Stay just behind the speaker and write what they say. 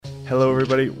Hello,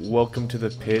 everybody. Welcome to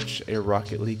The Pitch, a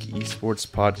Rocket League esports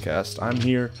podcast. I'm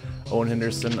here, Owen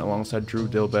Henderson, alongside Drew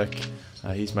Dilbeck.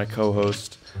 He's my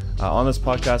co-host. On this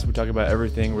podcast, we talk about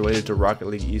everything related to Rocket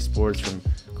League esports, from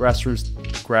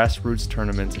grassroots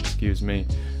tournaments, to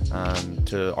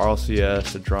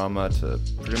RLCS, to drama, to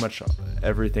pretty much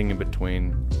everything in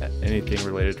between, anything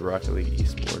related to Rocket League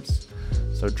esports.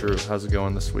 So, Drew, how's it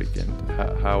going this weekend?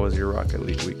 How was your Rocket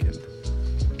League weekend?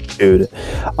 Dude,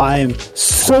 I am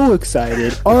so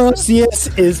excited.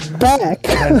 RLCS is back.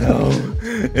 I know.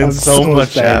 And so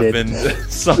much happened.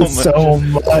 So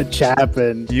much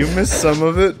happened. You missed some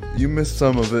of it.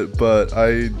 But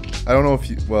I don't know if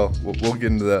you... Well, we'll get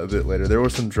into that a bit later. There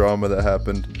was some drama that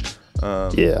happened.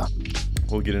 Yeah.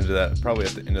 We'll get into that probably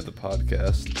at the end of the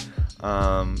podcast.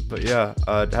 But yeah,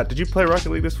 did you play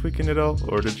Rocket League this weekend at all?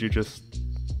 Or did you just...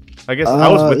 I guess I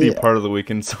was with you part of the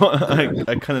weekend, so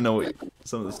I kind of know what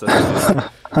some of the stuff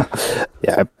is.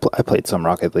 Yeah, I played some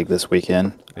Rocket League this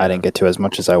weekend. Yeah. I didn't get to as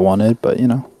much as I wanted, but,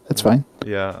 it's fine.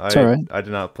 Yeah, it's all right. I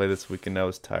did not play this weekend. I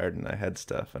was tired and I had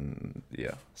stuff, and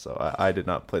yeah, so I did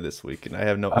not play this weekend. I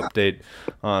have no update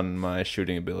on my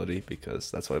shooting ability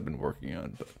because that's what I've been working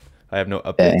on, but I have no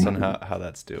updates on how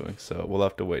that's doing, so we'll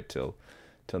have to wait till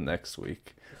next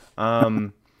week. A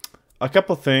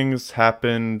couple things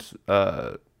happened.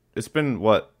 It's been,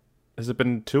 has it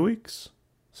been 2 weeks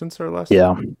since our last Yeah.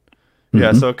 time?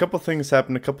 Yeah, so a couple things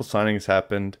happened, a couple signings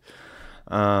happened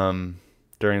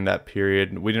during that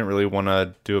period. We didn't really want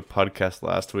to do a podcast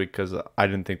last week because I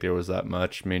didn't think there was that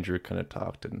much. Me and Drew kind of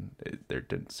talked, and there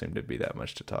didn't seem to be that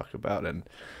much to talk about. And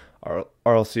our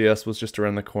RLCS was just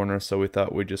around the corner, so we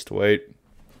thought we'd just wait.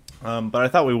 But I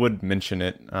thought we would mention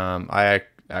it. I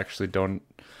actually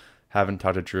haven't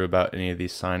talked to Drew about any of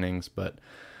these signings, but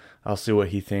I'll see what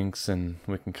he thinks, and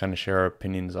we can kind of share our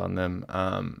opinions on them.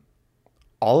 Not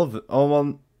all of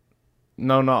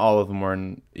them were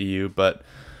in EU, but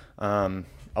a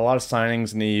lot of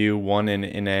signings in EU, one in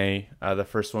NA. The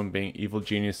first one being Evil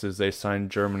Geniuses. They signed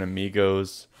German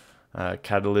Amigos,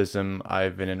 Catalysm,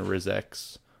 Ivan, and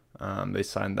Rizex. They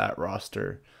signed that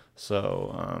roster.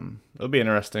 So it'll be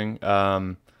interesting.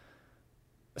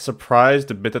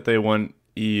 Surprised a bit that they went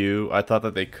EU. I thought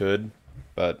that they could,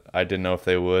 but I didn't know if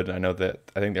they would. I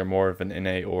think they're more of an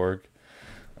NA org.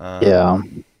 Yeah.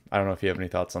 I don't know if you have any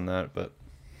thoughts on that, but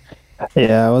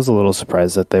yeah, I was a little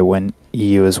surprised that they went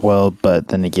EU as well, but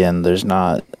then again, there's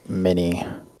not many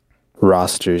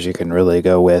rosters you can really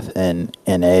go with in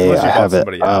NA. I have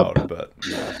it up. But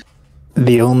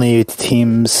the only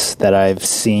teams that I've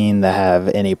seen that have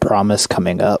any promise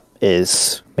coming up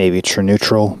is maybe True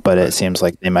Neutral, but it seems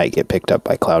like they might get picked up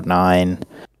by Cloud9.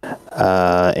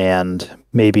 And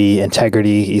maybe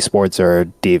Integrity Esports or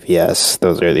DVS.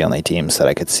 Those are the only teams that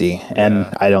I could see. And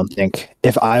I don't think,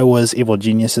 if I was Evil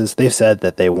Geniuses, they've said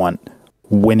that they want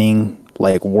winning,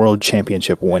 like world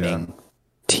championship winning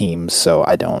teams. So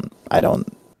I don't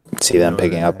see them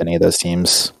picking up any of those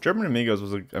teams. German Amigos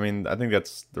was, I think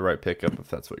that's the right pickup if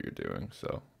that's what you're doing.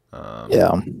 So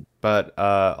yeah. But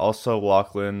also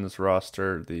Lachlan's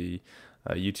roster, the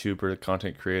YouTuber, the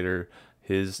content creator.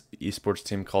 His esports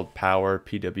team called Power,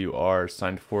 PWR,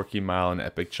 signed Forky, Mile, and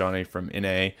Epic Johnny from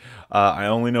NA. I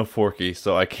only know Forky,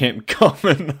 so I can't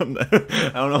comment on that.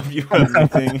 I don't know if you have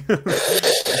anything.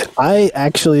 I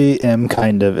actually am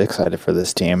kind of excited for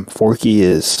this team. Forky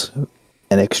is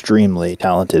an extremely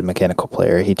talented mechanical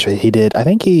player. I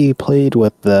think he played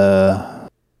with the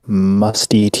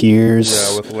Musty Tears.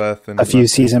 Yeah, with Leth and a few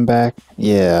seasons back.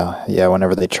 Yeah,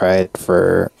 whenever they tried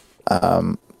for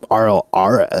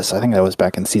RLRS, I think that was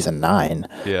back in season 9.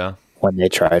 Yeah, when they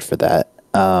tried for that.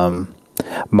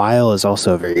 Mile is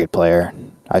also a very good player.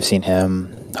 I've seen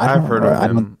him. I've heard of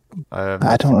him.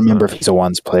 I don't remember if he's a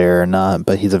ones player or not,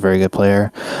 but he's a very good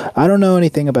player. I don't know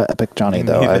anything about Epic Johnny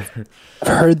though. I've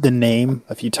heard the name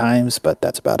a few times, but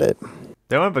that's about it.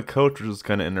 They don't have a coach, which is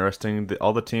kind of interesting.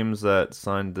 All the teams that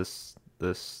signed this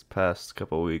past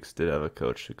couple of weeks did have a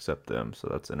coach, except them. So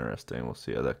that's interesting. We'll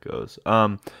see how that goes.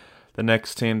 The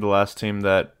next team, the last team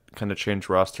that kind of changed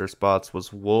roster spots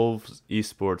was Wolves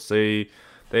Esports. They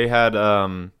had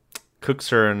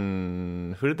Cookser,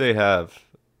 and who did they have?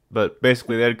 But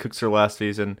basically they had Cookser last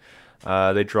season.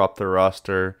 They dropped their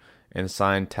roster and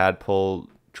signed Tadpole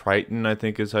Triton, I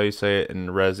think is how you say it,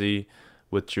 and Rezi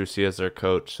with Juicy as their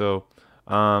coach. So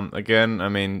again, a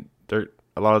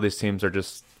lot of these teams are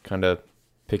just kind of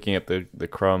picking up the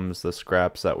crumbs, the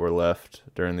scraps that were left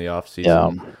during the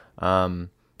offseason. Yeah.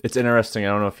 It's interesting. I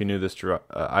don't know if you knew this.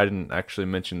 I didn't actually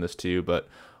mention this to you, but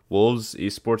Wolves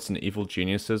Esports and Evil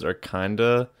Geniuses are kind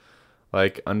of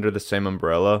like under the same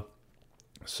umbrella.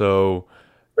 So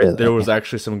really? There was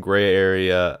actually some gray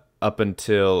area up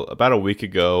until about a week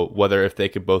ago whether if they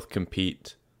could both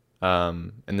compete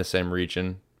in the same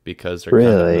region because they're kind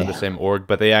of Really? under the same org.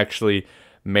 But they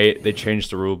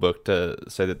changed the rule book to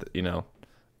say that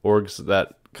orgs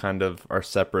that kind of are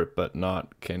separate but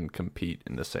not can compete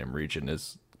in the same region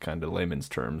is kind of layman's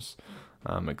terms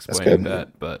explaining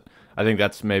that. But I think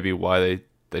that's maybe why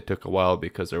they took a while,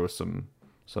 because there was some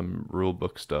rule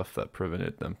book stuff that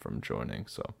prevented them from joining.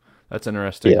 So that's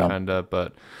interesting, kind of.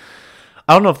 But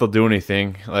I don't know if they'll do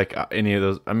anything like any of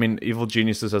those. I mean, Evil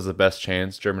Geniuses has the best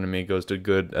chance. German Amigos did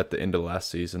good at the end of last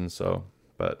season, so.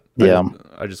 But yeah,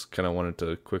 I just kind of wanted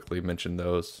to quickly mention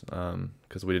those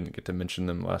because we didn't get to mention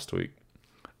them last week.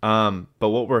 But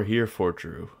what we're here for,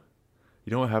 Drew,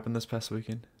 you know what happened this past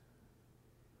weekend?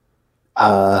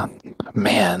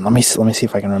 Man, let me see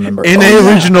if I can remember.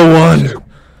 NA Regional 1.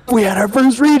 We had our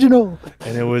first regional,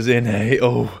 and it was NA.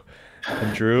 Oh,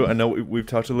 and Drew, I know we've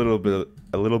talked a little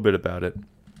bit about it.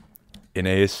 NA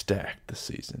is stacked this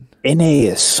season. NA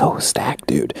is so stacked,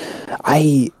 dude.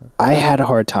 I had a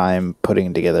hard time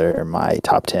putting together my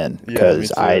top 10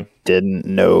 because I didn't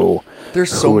know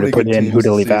who to put in, who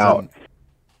to leave out.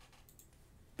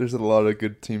 There's a lot of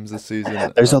good teams this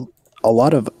season. There's a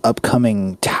lot of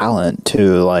upcoming talent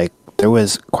too. Like there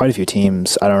was quite a few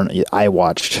teams. I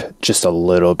watched just a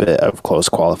little bit of close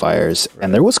qualifiers,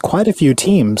 and there was quite a few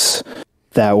teams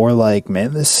that were like,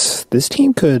 man, this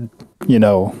team could,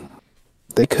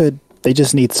 they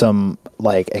just need some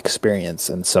like experience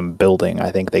and some building.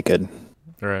 I think they could.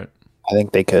 Right. I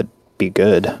think they could be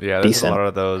good. Yeah, there's decent. A lot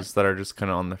of those that are just kind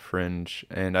of on the fringe,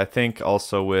 and I think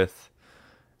also with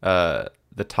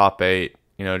the top 8,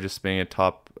 just being a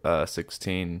top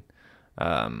 16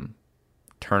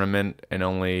 tournament and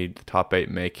only the top 8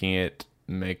 making it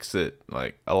makes it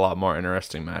like a lot more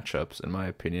interesting matchups, in my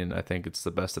opinion. I think it's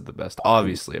the best of the best.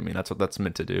 Obviously, I mean that's what that's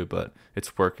meant to do, but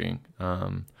it's working.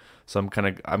 So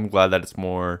I'm glad that it's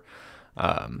more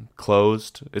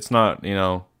closed. It's not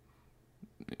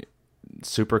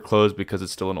super closed because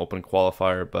it's still an open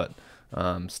qualifier, but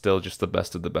still just the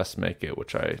best of the best make it,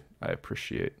 which I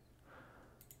appreciate.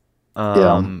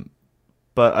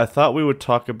 But I thought we would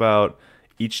talk about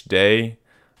each day.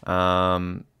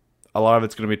 A lot of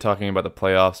it's going to be talking about the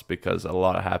playoffs because a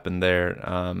lot happened there.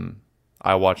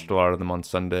 I watched a lot of them on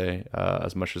Sunday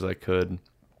as much as I could,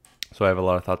 so I have a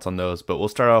lot of thoughts on those. But we'll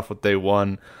start off with day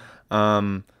 1.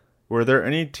 Were there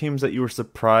any teams that you were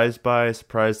surprised by?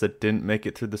 Surprised that didn't make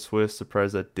it through the Swiss?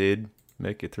 Surprised that did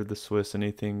make it through the Swiss?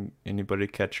 Anything? Anybody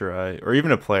catch your eye? Or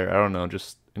even a player? I don't know.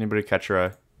 Just anybody catch your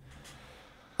eye?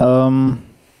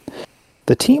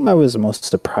 The team I was most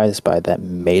surprised by that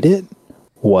made it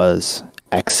was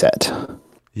Xset.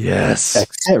 Yes.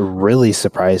 Xset really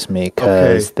surprised me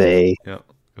because they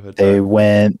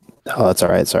went. Oh, that's all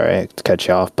right. Sorry to cut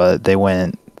you off, but they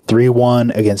went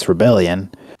 3-1 against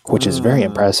Rebellion, which is very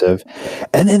impressive.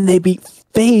 And then they beat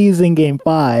FaZe in Game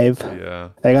 5. Yeah.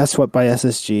 They got swept by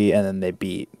SSG, and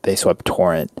then they swept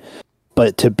Torrent.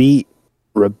 But to beat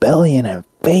Rebellion and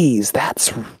FaZe,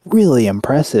 that's really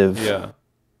impressive. Yeah.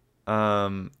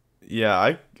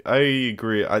 Yeah, I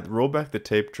agree. I roll back the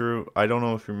tape, Drew. I don't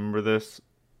know if you remember this.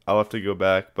 I'll have to go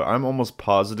back, but I'm almost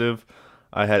positive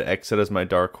I had Xset as my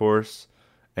dark horse,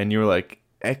 and you were like,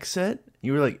 Xset?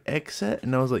 You were like, Xset?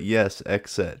 And I was like, yes,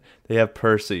 Xset. They have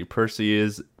Percy.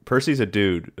 Percy's a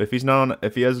dude. If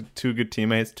he has 2 good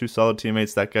teammates, 2 solid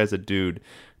teammates, that guy's a dude,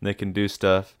 and they can do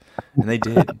stuff. And they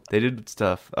did. They did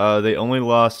stuff. They only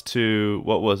lost to,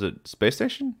 what was it, Space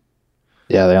Station?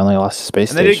 Yeah, they only lost to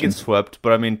Space Station. And they did get swept,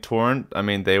 but I mean, Torrent,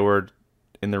 they were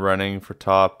in the running for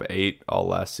top 8 all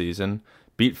last season.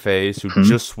 Beat FaZe, who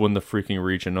just won the freaking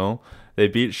regional. They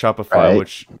beat Shopify,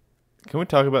 which... Can we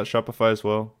talk about Shopify as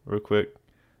well, real quick?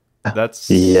 That's...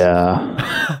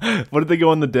 Yeah. What did they go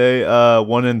on the day?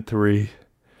 1-3.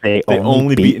 They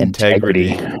only beat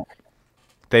Integrity.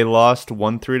 They lost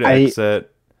 1-3 to Xset.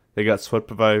 They got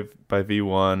swept by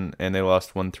V1, and they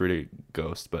lost 1-3 to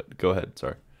Ghost. But go ahead,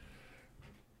 sorry.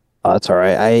 That's all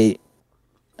right.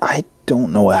 I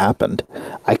don't know what happened.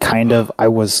 I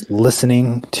was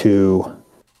listening to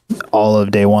all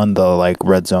of day 1, the like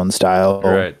Red Zone style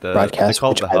broadcast,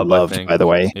 which I loved, by the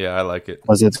way. Yeah, I like it.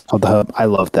 Was it called the Hub? I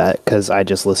loved that because I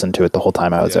just listened to it the whole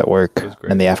time I was at work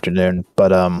in the afternoon.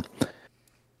 But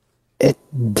it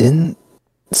didn't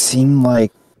seem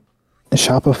like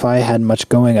Shopify had much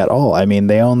going at all. I mean,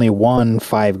 they only won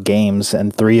 5 games,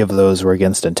 and 3 of those were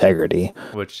against Integrity.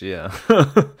 Which, yeah,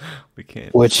 we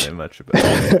can't say much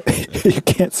about. You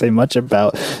can't say much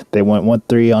about. They went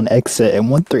 1-3 on Xset and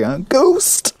 1-3 on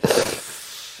Ghost.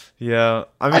 Yeah,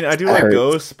 I mean, I do like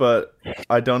Ghost, but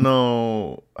I don't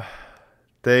know.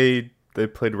 They they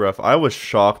played rough. I was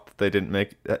shocked that they didn't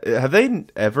make. Have they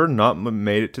ever not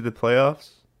made it to the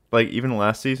playoffs? Like even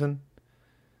last season?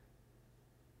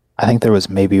 I think there was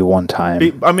maybe one time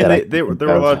I mean, that I there think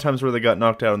were a lot of of. times where they got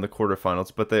knocked out in the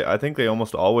quarterfinals, but I think they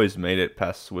almost always made it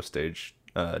past Swiss stage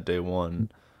day one.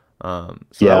 So that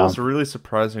Yeah, was really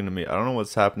surprising to me. I don't know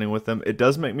what's happening with them. It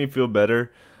does make me feel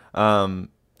better, um,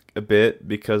 a bit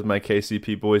because my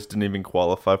KCP boys didn't even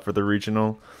qualify for the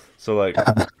regional. So like,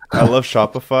 I love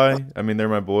Shopify. I mean, they're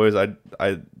my boys.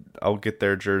 I'll get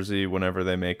their jersey whenever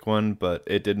they make one, but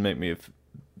it did make me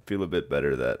feel a bit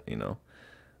better that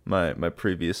my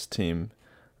previous team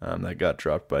that got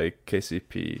dropped by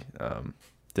KCP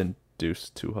didn't do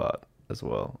too hot as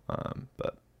well.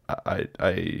 But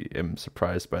I am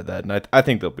surprised by that, and I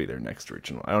think they'll be their next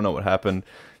regional. I don't know what happened.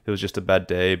 It was just a bad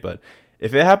day, but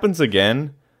if it happens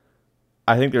again,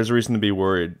 I think there's reason to be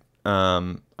worried. I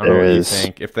don't know there what you is.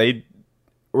 think. If they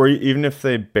or even if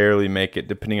they barely make it,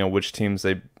 depending on which teams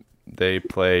they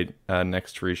play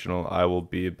next regional, I will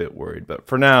be a bit worried. But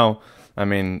for now, I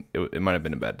mean, it might have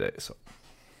been a bad day. So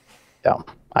Yeah,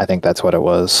 I think that's what it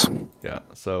was. yeah,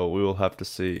 so we will have to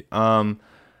see.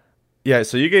 Yeah.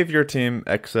 So you gave your team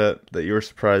Exet that you were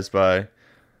surprised by.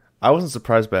 I wasn't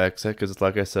surprised by Exet because,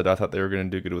 like I said, I thought they were going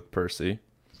to do good with Percy.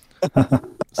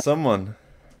 Someone,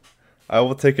 I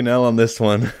will take an L on this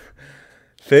one.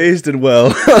 FaZe did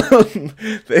well.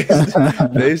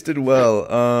 FaZe did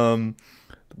well.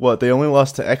 What they only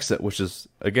lost to Exit, which is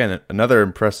again another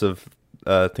impressive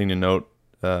thing to note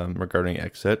regarding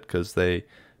Exit because they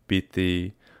beat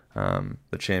the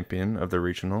champion of the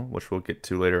regional, which we'll get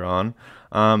to later on.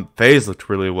 FaZe looked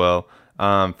really well.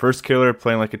 First killer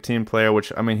playing like a team player,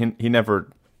 which I mean he never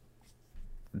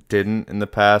didn't in the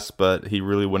past, but he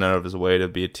really went out of his way to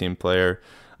be a team player.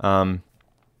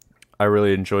 I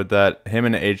really enjoyed that. Him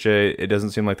and AJ, it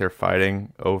doesn't seem like they're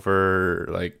fighting over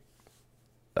like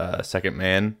second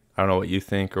man. I don't know what you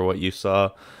think or what you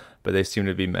saw, but they seem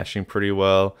to be meshing pretty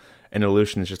well. And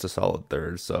Illusion is just a solid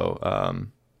third. So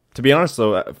to be honest,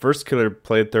 though, First Killer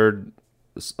played third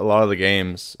a lot of the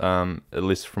games. At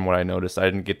least from what I noticed, I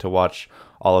didn't get to watch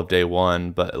all of day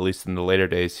one, but at least in the later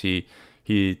days,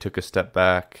 he took a step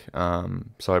back.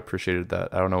 So I appreciated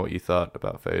that. I don't know what you thought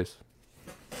about FaZe.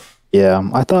 Yeah,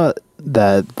 I thought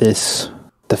that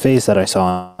the phase that I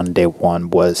saw on day one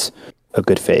was a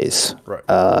good phase. Right.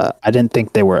 I didn't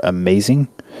think they were amazing,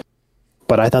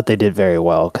 but I thought they did very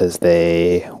well because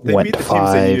they They went beat to the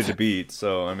teams they needed to five. beat.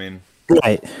 So I mean,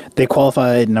 Right, they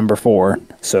qualified number 4,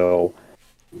 so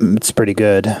it's pretty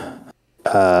good.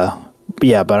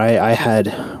 Yeah, but I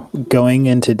had going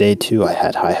into day 2, I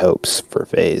had high hopes for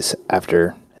phase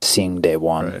after seeing day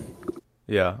 1. right.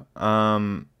 Yeah.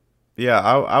 Yeah,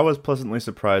 I was pleasantly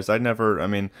surprised. I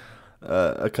mean,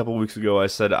 a couple weeks ago I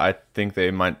said I think they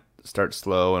might start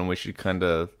slow and we should kind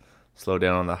of slow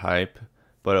down on the hype.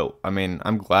 But I mean,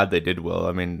 I'm glad they did well.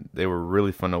 I mean, they were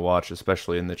really fun to watch,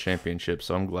 especially in the championship.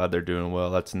 So I'm glad they're doing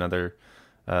well. That's another.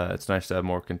 It's nice to have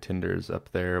more contenders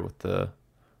up there with the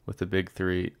big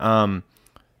three.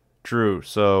 Drew.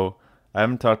 So I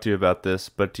haven't talked to you about this,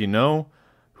 but do you know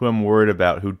who I'm worried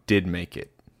about who did make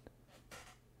it?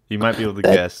 You might be able to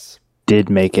That guess. did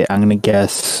make it. I'm going to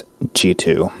guess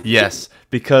G2. Yes,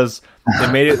 because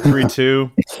they made it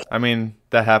 3-2. I mean,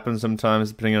 that happens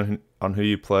sometimes depending on who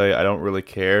you play. I don't really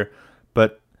care,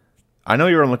 but I know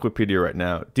you're on Liquipedia right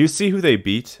now. Do you see who they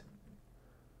beat?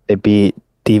 They beat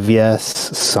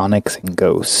DVS, Sonics, and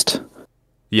Ghost.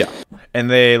 Yeah, and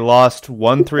they lost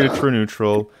 1-3 to True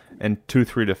Neutral and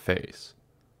 2-3 to FaZe.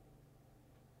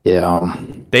 Yeah.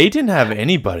 They didn't have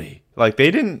anybody. Like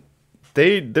they didn't.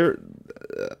 They're.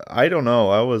 I don't know.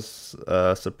 I was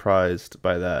surprised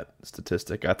by that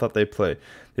statistic. I thought they play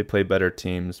better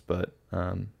teams, but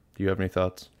do you have any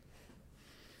thoughts?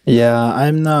 Yeah,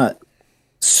 I'm not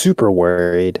super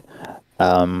worried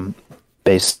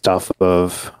based off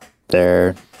of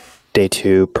their day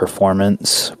 2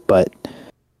 performance, but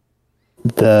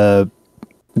the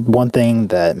one thing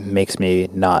that makes me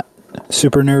not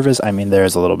super nervous, I mean,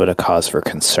 there's a little bit of cause for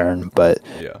concern, but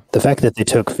Yeah, the fact that they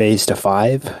took phase to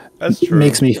 5 that's true.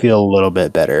 makes me feel a little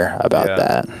bit better about Yeah.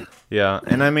 that. Yeah,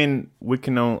 and I mean,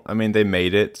 I mean, they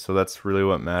made it, so that's really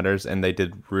what matters, and they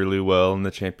did really well in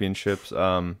the championships.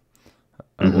 I'll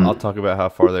talk about how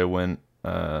far they went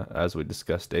as we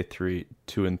discuss day 3,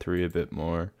 2, and 3 a bit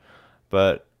more.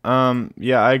 But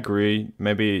yeah, I agree.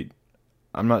 Maybe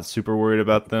I'm not super worried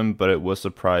about them, but it was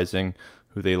surprising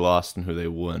who they lost and who they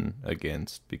won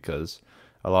against because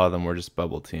a lot of them were just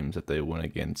bubble teams that they won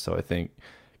against. So I think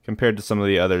compared to some of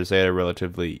the others, they had a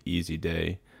relatively easy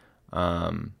day.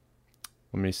 Um,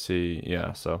 Let me see.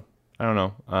 Yeah, so I don't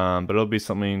know, but it'll be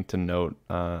something to note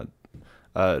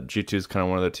G2 is kind of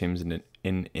one of the teams in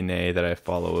A that I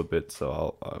follow a bit,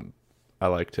 so I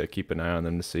like to keep an eye on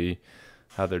them to see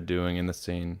how they're doing in the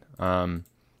scene. All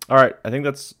right, I think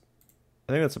that's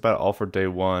about all for day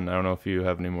one. I don't know if you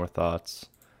have any more thoughts.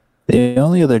 The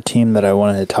only other team that I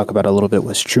wanted to talk about a little bit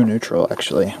was True Neutral,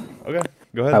 actually. Okay,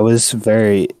 go ahead. I was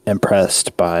very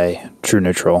impressed by True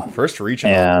Neutral. First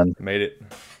regional, and made it.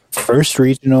 First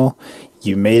regional,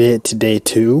 you made it to day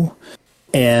 2,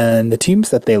 and the teams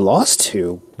that they lost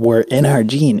to were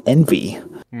NRG and Envy,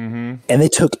 and they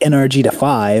took NRG to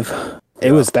 5.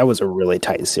 That was a really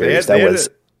tight series. That was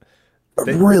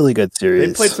a really good series.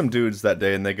 They played some dudes that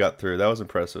day and they got through. That was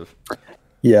impressive.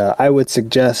 Yeah, I would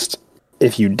suggest,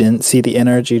 if you didn't see the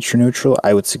NRG True Neutral,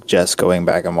 I would suggest going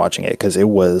back and watching it because it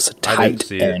was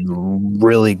tight and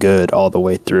really good all the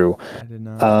way through. I did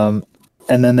not.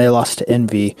 And then they lost to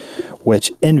Envy,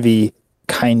 which Envy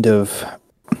kind of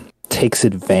takes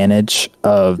advantage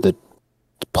of the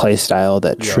play style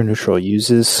that True Neutral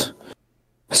uses.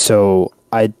 So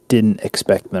I didn't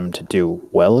expect them to do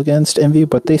well against Envy,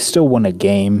 but they still won a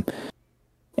game.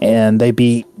 And they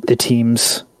beat the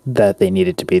teams that they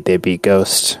needed to beat. They beat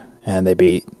Ghost, and they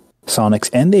beat Sonics,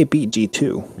 and they beat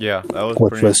G2. Yeah, that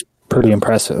was was pretty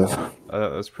impressive.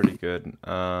 That was pretty good.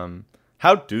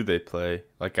 How do they play?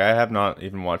 Like, I have not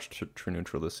even watched True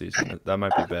Neutral this season. That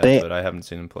might be bad, but I haven't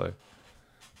seen them play.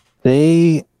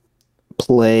 They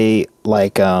play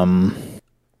like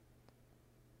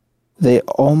they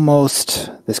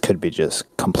almost, this could be just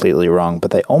completely wrong,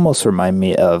 but they almost remind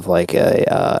me of like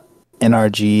a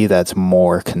NRG that's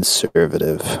more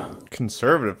conservative.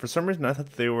 Conservative? For some reason, I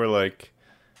thought they were like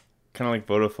kind of like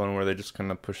Vodafone, where they just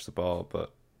kind of push the ball.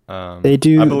 But they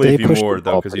do. I believe they you push more the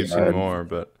though, ball because pretty you've hard. seen more.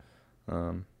 But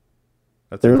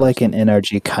they're like an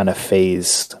NRG kind of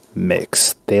phase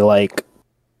mix. They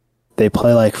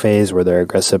play like phase where they're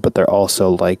aggressive, but they're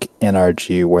also like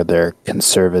NRG where they're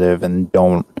conservative and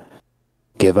don't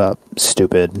give up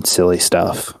stupid, silly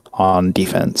stuff on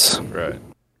defense. Right.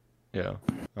 Yeah.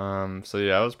 So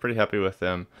yeah, I was pretty happy with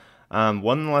them.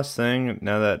 One last thing,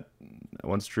 now that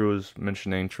once Drew was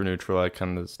mentioning True Neutral, I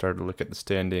kind of started to look at the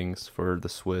standings for the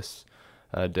Swiss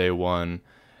day 1,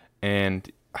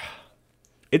 and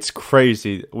it's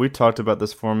crazy. We talked about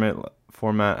this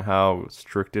format, how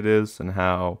strict it is and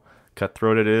how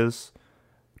cutthroat it is.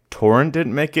 Torrent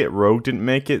didn't make it, Rogue didn't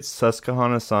make it,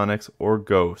 Susquehanna Sonics, or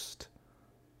Ghost.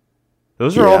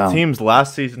 Those are all teams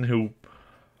last season who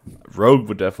Rogue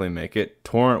would definitely make it.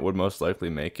 Torrent would most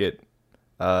likely make it.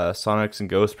 Sonics and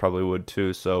Ghost probably would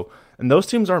too. So, and those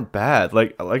teams aren't bad.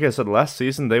 Like I said, last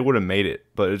season they would have made it,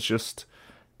 but it's just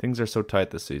things are so tight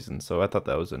this season. So I thought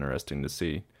that was interesting to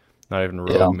see. Not even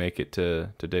Rogue make it to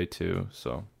day 2.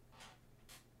 So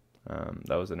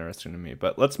that was interesting to me.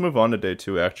 But let's move on to day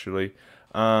 2. Actually,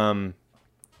 I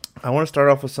want to start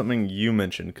off with something you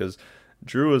mentioned, because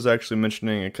Drew was actually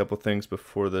mentioning a couple things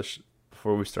before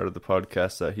we started the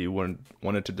podcast that he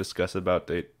wanted to discuss about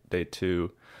day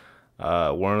 2.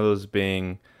 One of those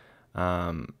being,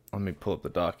 let me pull up the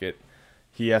docket.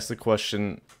 He asked the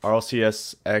question,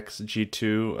 RLCS X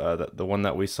G2, the one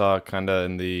that we saw kind of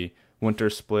in the winter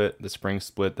split, the spring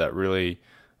split that really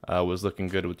was looking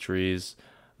good with trees.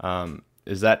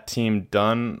 Is that team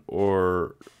done,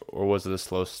 or was it a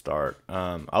slow start?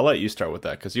 I'll let you start with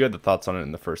that because you had the thoughts on it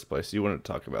in the first place. You wanted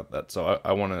to talk about that, so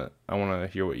I want to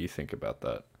hear what you think about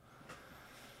that.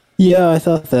 Yeah, I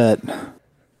thought that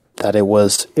it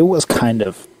was kind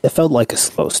of, it felt like a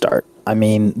slow start. I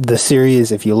mean, the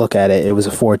series, if you look at it, it was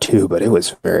a 4-2, but it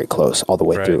was very close all the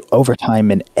way through. Overtime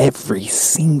in every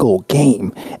single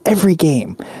game. Every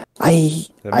game.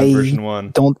 Version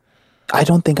 1. I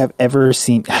don't think I've ever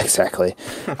seen exactly.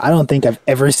 I don't think I've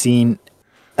ever seen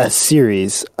a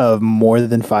series of more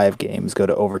than 5 games go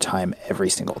to overtime every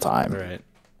single time.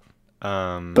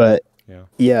 Right. But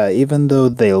yeah, even though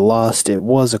they lost, it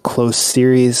was a close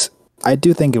series. I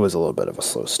do think it was a little bit of a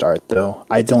slow start, though.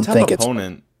 I don't think it's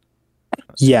opponent.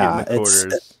 Yeah, it's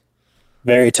a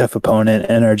very tough opponent.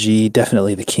 NRG,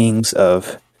 definitely the kings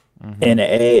of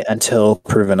NA until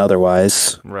proven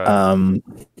otherwise. Right.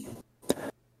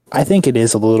 I think it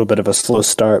is a little bit of a slow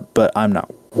start, but I'm not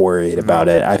worried about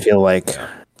it. I feel like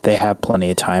they have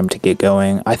plenty of time to get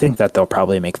going. I think that they'll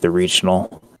probably make the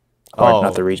regional, or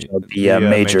not the regional, the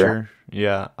major.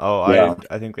 Yeah.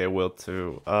 I think they will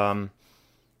too.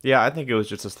 Yeah, I think it was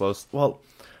just a slow. Well,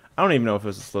 I don't even know if it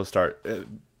was a slow start.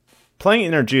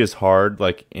 Playing NRG is hard,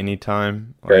 like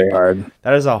anytime. Very hard.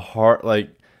 That is a hard,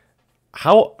 like,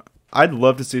 how, I'd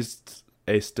love to see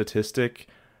a statistic.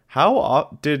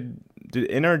 How did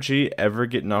NRG ever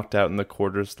get knocked out in the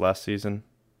quarters last season?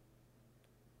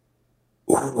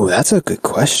 Ooh, Ooh, that's a good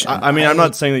question. I mean, I'm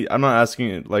not saying that, I'm not asking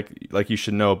it like you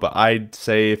should know, but I'd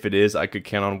say if it is, I could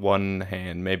count on one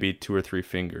hand, maybe two or three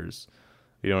fingers.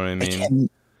 You know what I I mean? can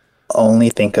only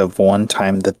think of one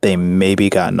time that they maybe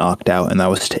got knocked out, and that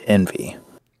was to Envy.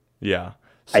 Yeah.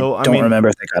 I So I don't mean, remember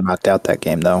if they got knocked out that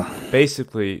game though.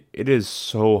 basically, it is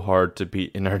so hard to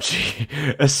beat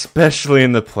NRG, especially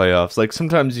in the playoffs. Like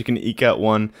sometimes you can eke out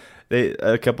one.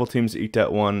 A couple teams eked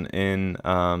out one in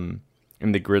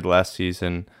the grid last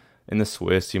season. In the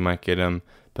Swiss, you might get them,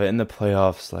 but in the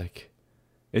playoffs, like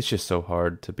it's just so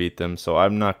hard to beat them. So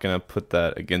I'm not gonna put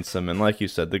that against them. And like you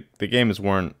said, the games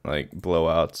weren't like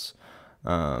blowouts.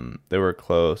 They were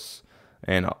close,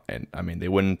 and I mean they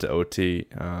went into OT.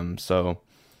 So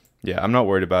yeah, I'm not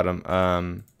worried about them.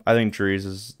 I think Drees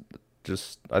is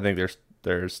just. I think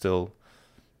they're still.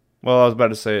 Well, I was about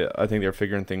to say I think they're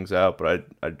figuring things out, but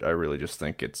I really just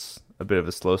think it's a bit of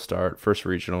a slow start. First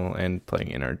regional and playing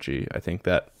NRG. I think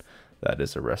that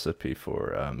is a recipe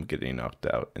for getting knocked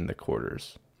out in the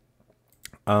quarters.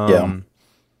 Yeah.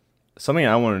 Something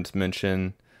I wanted to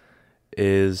mention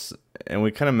is, and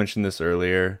we kind of mentioned this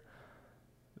earlier.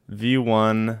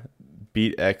 V1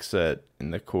 beat Exet in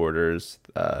the quarters.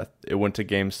 It went to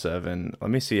game 7.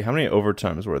 Let me see, how many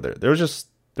overtimes were there? There were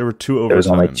two overtimes. There was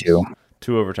only two.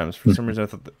 Two overtimes. For some reason, I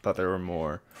thought there were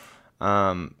more.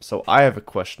 So I have a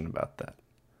question about that.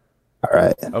 All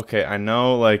right. Okay, I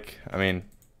know, like, I mean,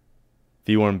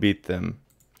 V1 beat them,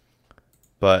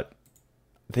 but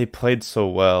they played so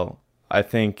well. I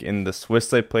think in the Swiss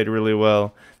they played really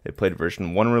well. They played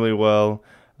version 1 really well.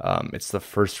 It's the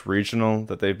first regional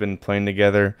that they've been playing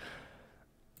together.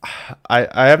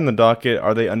 I have in the docket,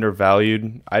 are they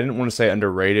undervalued? I didn't want to say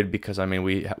underrated because, I mean,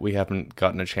 we haven't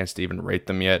gotten a chance to even rate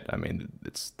them yet. I mean,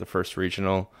 it's the first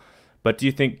regional. But do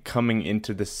you think coming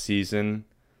into the season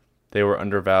they were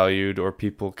undervalued, or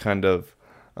people kind of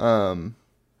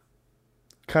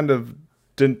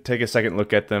didn't take a second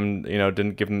look at them,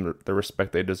 didn't give them the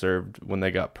respect they deserved when they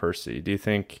got Percy? Do you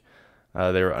think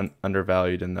they were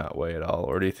undervalued in that way at all,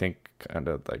 or do you think kind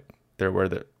of like they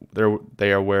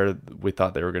are where we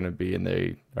thought they were going to be, and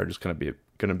they are just going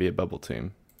to be a bubble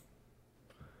team?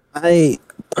 I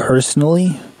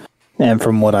personally, and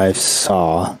from what I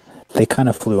saw, they kind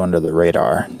of flew under the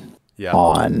radar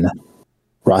on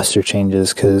roster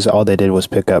changes because all they did was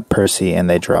pick up Percy and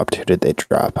they dropped. Who did they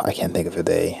drop? I can't think of who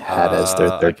they had as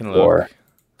their third core.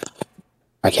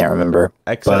 I can't remember.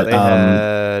 But they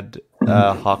had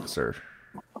Hoxer.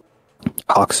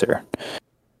 Hoxer.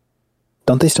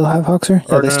 Don't they still have Hoxer?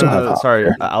 Yeah, they still have Hoxer.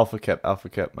 Sorry, Alpha Cap,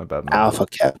 my bad. Alpha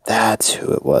Cap, that's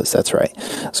who it was. That's right.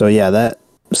 So yeah, that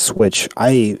switch.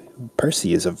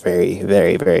 Percy is a very,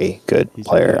 very, very good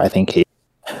player. I think he's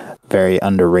very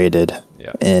underrated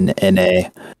in NA.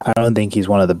 I don't think he's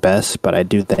one of the best, but I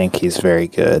do think he's very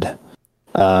good.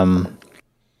 And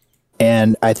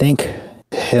I think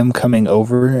him coming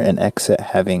over and Exit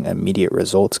having immediate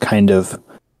results kind of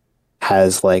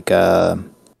has like a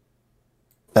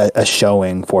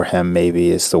showing for him, maybe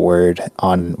is the word,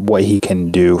 on what he can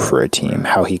do for a team,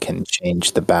 how he can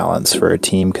change the balance for a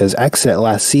team. Because Exit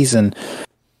last season,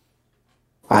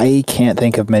 I can't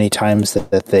think of many times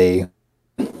that they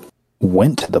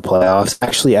went to the playoffs.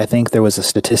 Actually, I think there was a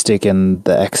statistic in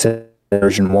the Exit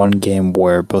version 1 game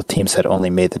where both teams had only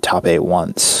made the top 8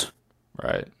 once.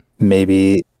 Right.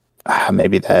 Maybe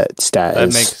that stat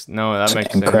is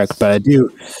incorrect,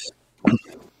 sense.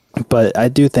 But I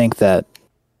do think that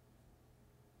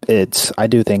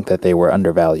they were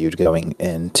undervalued going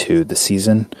into the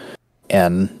season,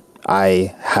 and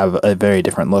I have a very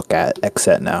different look at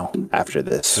Exet now after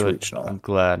this regional. I'm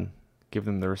glad. Give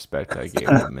them the respect I gave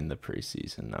them in the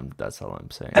preseason. That's all I'm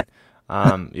saying.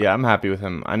 Yeah, I'm happy with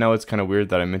him. I know it's kind of weird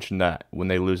that I mentioned that when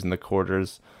they lose in the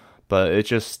quarters, but it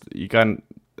just,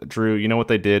 Drew, you know what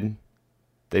they did?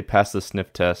 They passed the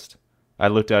sniff test. I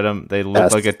looked at them. They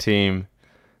looked like a team.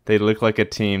 They look like a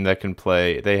team that can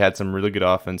play. They had some really good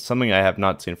offense, something I have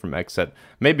not seen from Exet,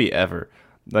 maybe ever.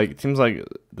 Like, teams like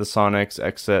the Sonics,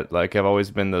 Exet, like, have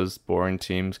always been those boring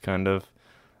teams, kind of.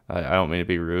 I don't mean to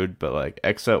be rude, but, like,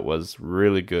 Exet was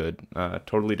really good.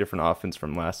 Totally different offense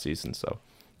from last season, so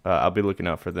I'll be looking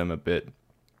out for them a bit.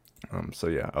 So,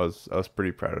 yeah, I was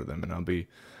pretty proud of them, and I'll be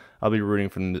rooting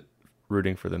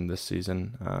for them this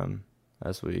season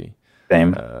as we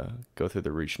go through the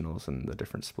regionals and the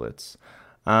different splits.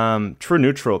 True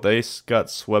Neutral, they got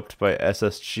swept by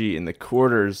SSG in the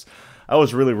quarters. I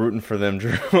was really rooting for them,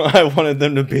 Drew. I wanted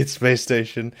them to beat Space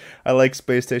Station. I like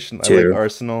Space Station. I like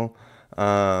Arsenal.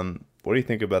 What do you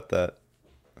think about that?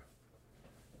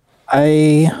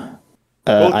 I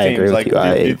Both I agree teams, with like, you.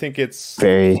 do you I think it's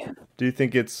very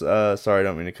sorry, I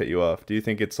don't mean to cut you off. Do you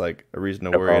think it's like a reason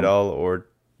to no worry at problem. all, or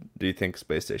do you think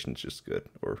Space Station's just good,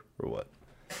 or what?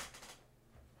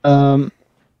 Um,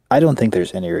 I don't think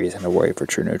there's any reason to worry for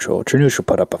True Neutral. True Neutral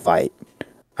put up a fight.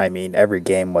 I mean, every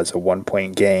game was a 1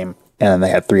 point game, and then they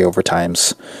had three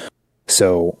overtimes.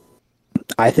 So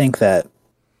I think that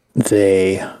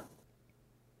they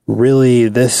really,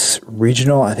 this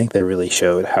regional, I think they really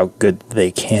showed how good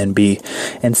they can be.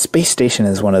 And Space Station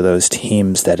is one of those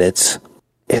teams that it's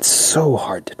so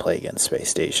hard to play against Space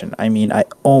Station. I mean, I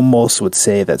almost would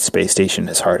say that Space Station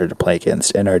is harder to play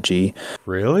against NRG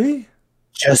Really?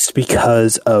 just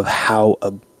because of how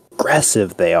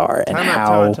aggressive they are and Time out, time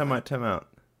out, how time out, time out.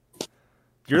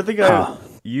 You're the guy. huh,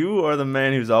 You are the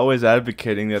man who's always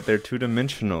advocating that they're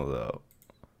two-dimensional, though.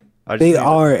 I just they need.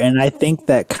 are, and I think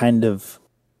that kind of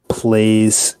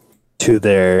plays to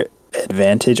their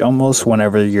advantage almost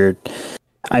whenever you're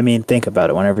I mean, think about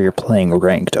it. Whenever you're playing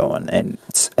ranked, Owen, and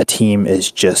a team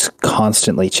is just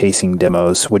constantly chasing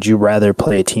demos, would you rather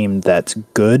play a team that's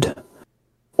good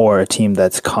or a team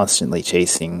that's constantly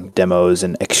chasing demos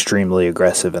and extremely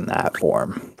aggressive in that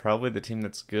form? Probably the team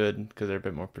that's good because they're a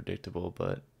bit more predictable,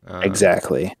 but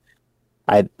Exactly.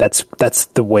 I that's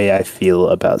the way I feel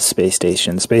about Space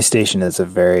Station. Space Station is a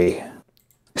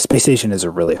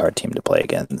really hard team to play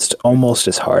against, almost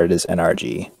as hard as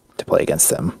NRG to play against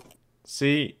them.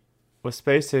 see, with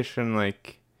Space Station,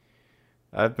 like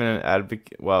I've been an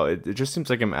advocate. Well, it just seems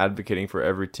like I'm advocating for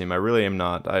every team. I really am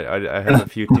not. I have a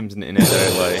few teams in it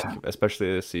that I like,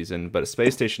 especially this season. But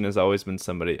Space Station has always been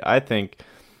somebody I think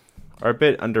are a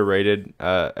bit underrated.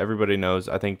 Everybody knows.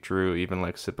 I think Drew even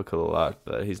likes Sipical a lot,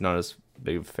 but he's not as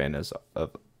big of a fan as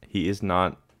of. He is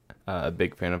not a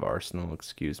big fan of Arsenal.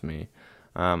 Excuse me.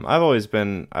 I've always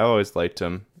liked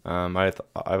him.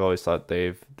 I've always thought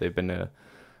they've been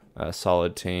a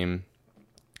solid team.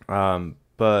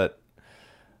 But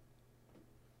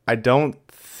I don't.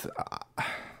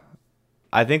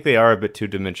 I think they are a bit two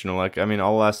dimensional. Like, I mean,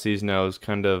 all last season I was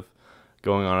kind of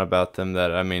going on about them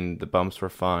that, I mean, the bumps were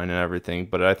fine and everything,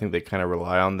 but I think they kind of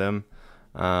rely on them.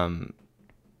 Um,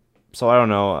 so I don't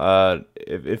know.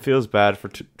 It feels bad for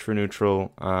True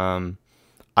Neutral.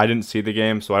 I didn't see the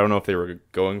game, so I don't know if they were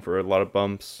going for a lot of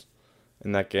bumps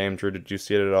in that game. Drew, did you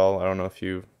see it at all? I don't know if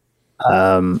you.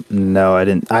 No, I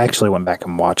didn't. I actually went back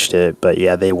and watched it, but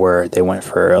yeah, they went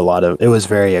for a lot of. It was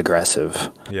very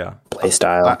aggressive Yeah. play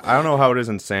style. I don't know how it is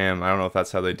in Sam. I don't know if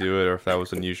that's how they do it or if that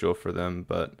was unusual for them,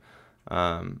 but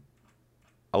um,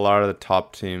 a lot of the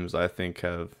top teams I think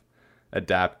have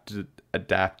adapted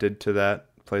to that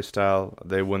play style.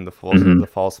 They won Hmm. the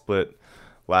fall split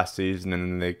last season, and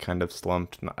then they kind of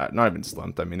slumped. Not even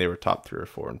slumped. I mean, they were top 3 or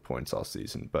 4 in points all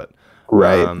season, but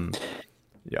Right. um,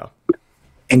 yeah,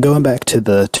 And going back to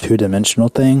the two-dimensional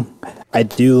thing, I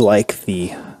do like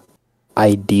the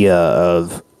idea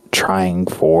of trying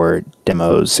for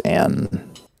demos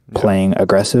and yeah, playing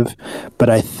aggressive, but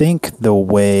I think the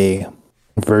way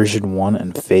version 1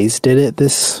 and FaZe did it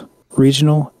this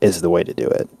regional is the way to do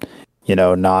it. You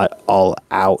know, not all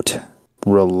out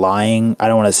relying. I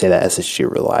don't want to say that SSG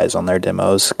relies on their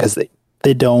demos because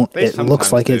they don't. they It looks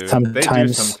sometimes like it do. They do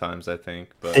sometimes. sometimes, I think,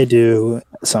 but They do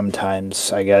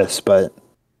sometimes, I guess, but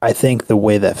I think the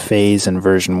way that FaZe and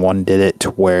version 1 did it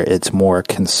to where it's more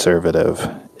conservative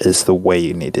is the way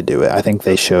you need to do it. I think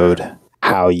they that's fair. showed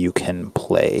how you can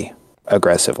play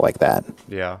aggressive like that.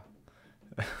 Yeah.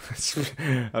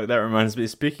 Oh, that reminds me.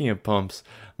 Speaking of pumps,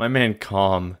 my man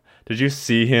Calm. Did you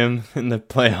see him in the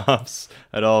playoffs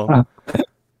at all?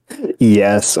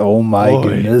 Yes, oh my Boy.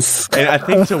 goodness. And I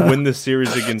think to win the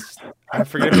series against, I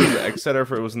forget if it was Xset or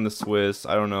if it was in the Swiss.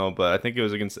 I don't know, but I think it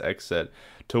was against Xset.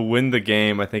 To win the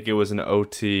game, I think it was an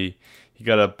OT. He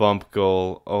got a bump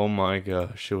goal. Oh my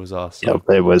gosh, it was awesome. Yep,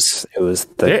 it was the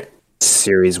They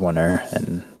series winner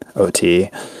in OT.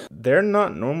 they're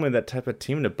not normally that type of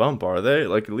team to bump, are they?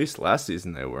 Like at least last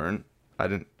season they weren't. I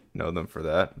didn't know them for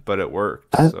that, but it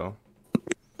worked. I, So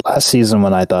last season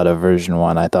when I thought of version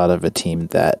 1, I thought of a team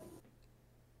that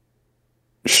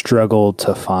struggled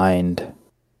to find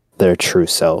their true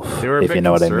self, they were a if you bit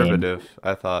know what I mean. conservative,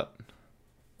 I thought.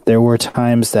 There were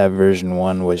times that version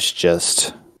 1 was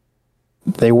just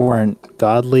they weren't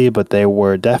godly, but they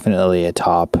were definitely a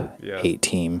top Yeah, 8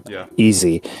 team, yeah,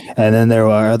 easy. And then there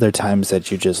were other times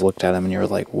that you just looked at them and you were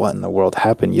like, "What in the world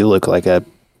happened? You look like a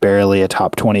barely a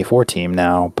top 24 team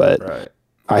now." But right.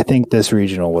 I think this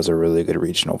regional was a really good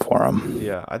regional for them.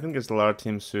 Yeah, I think there's a lot of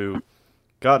teams who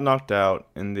got knocked out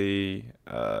in the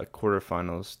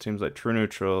quarterfinals. Teams like True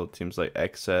Neutral, teams like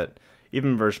Xset,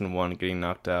 even version 1 getting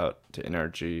knocked out to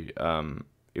NRG.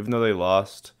 Even though they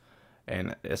lost,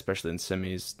 and especially in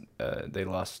semis,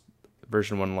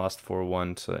 version 1 lost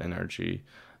 4-1 to NRG.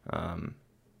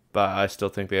 But I still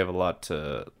think they have a lot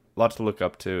to look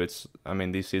up to.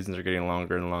 These seasons are getting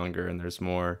longer and longer, and there's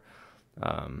more.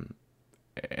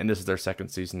 And this is their second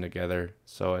season together,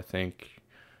 so I think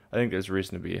there's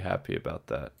reason to be happy about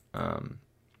that.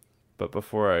 But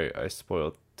before I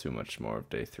spoil too much more of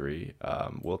day 3,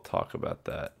 we'll talk about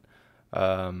that.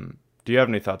 Do you have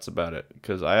any thoughts about it?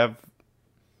 Because I have,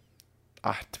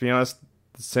 to be honest,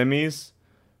 the semis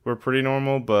were pretty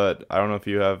normal, but I don't know if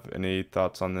you have any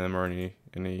thoughts on them or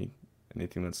anything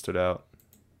that stood out.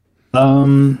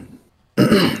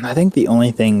 I think the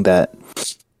only thing that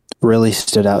really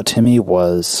stood out to me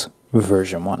was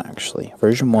version 1, actually.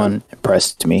 Version 1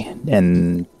 impressed me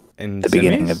in the semis?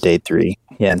 Beginning of day 3.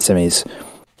 Yeah, in semis.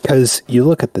 Because you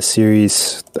look at the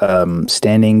series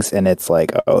standings, and it's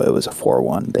like, oh, it was a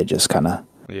 4-1. They just kind of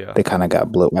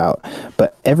got blew out.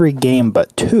 But every game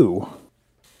but 2,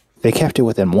 they kept it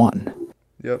within 1.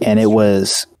 Yep, and it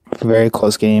was very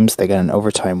close games. They got an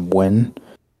overtime win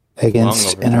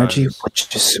against NRG,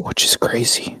 which is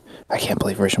crazy. I can't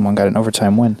believe version 1 got an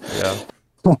overtime win. Yeah.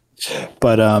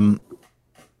 But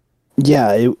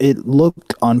yeah, it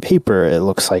looked on paper, it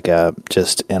looks like a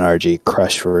just NRG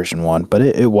crush for version 1, but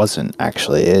it wasn't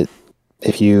actually.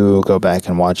 If you go back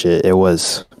and watch it, it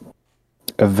was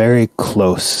a very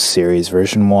close series,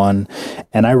 version 1,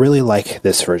 and I really like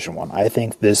this version 1. I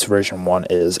think this version 1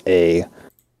 is I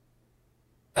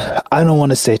don't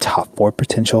want to say top 4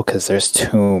 potential because there's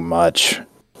too much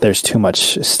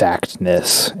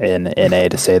stackedness in NA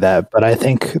to say that, but I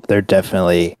think they're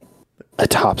definitely a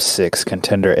top 6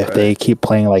 contender if they keep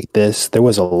playing like this. There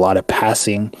was a lot of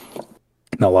passing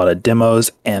and a lot of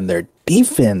demos, and their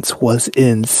defense was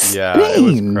insane. Yeah, it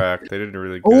was cracked. They did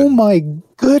really good. Oh my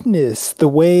goodness, the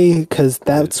way, because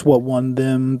that's what won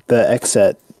them the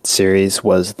XSET series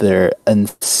was their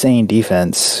insane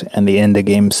defense, and the end of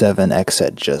Game 7,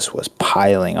 XSET just was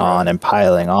piling on, and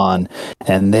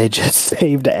they just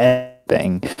saved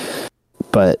everything.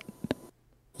 But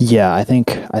yeah, I think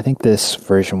this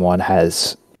version 1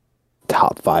 has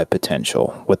top 5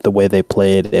 potential with the way they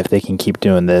played. If they can keep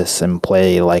doing this and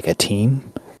play like a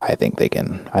team, I think they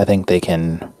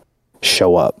can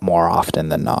show up more often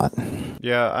than not.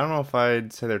 Yeah, I don't know if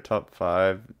I'd say they're top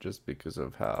 5 just because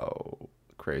of how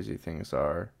crazy things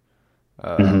are.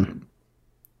 But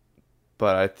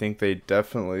I think they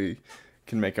definitely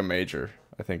can make a major.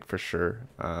 I think for sure.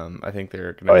 I think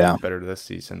they're going to be better this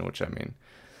season, which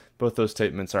both those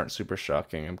statements aren't super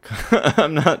shocking.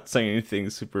 I'm not saying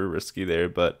anything super risky there,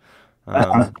 but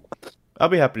I'll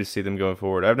be happy to see them going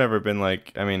forward. I've never been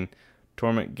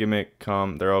Torment, Gimmick,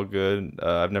 they're all good.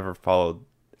 I've never followed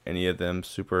any of them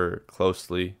super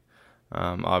closely.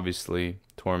 Obviously,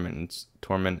 Torment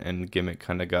and Gimmick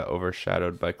kind of got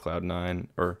overshadowed by Cloud9,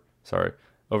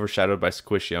 overshadowed by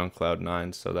Squishy on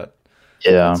Cloud9. So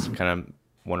that's kind of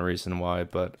one reason why.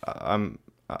 But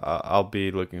I'll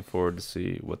be looking forward to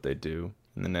see what they do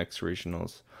in the next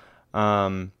regionals.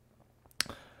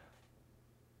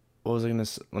 What was I gonna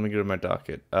say? Let me go to my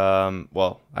docket.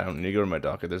 Well, I don't need to go to my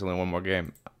docket. There's only one more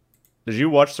game. Did you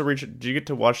watch Did you get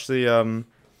to watch the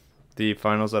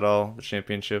finals at all? The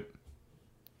championship?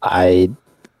 I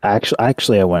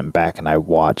went back and I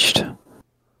watched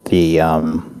the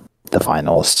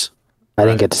finals. I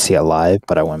didn't get to see it live,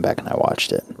 but I went back and I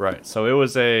watched it. Right. So it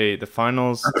was the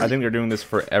finals. I think they're doing this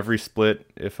for every split,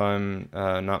 if I'm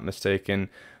not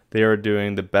mistaken. They are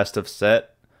doing the best of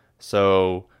set.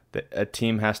 So a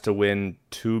team has to win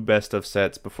 2 best of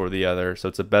sets before the other. So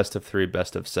it's a best of 3,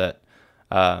 best of set.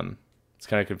 It's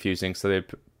kind of confusing. So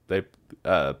they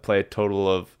play a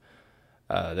total of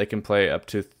they can play up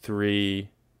to 3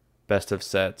 best of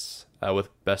sets with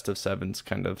best of 7s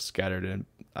kind of scattered in.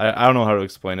 I don't know how to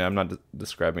explain it. I'm not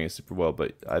describing it super well,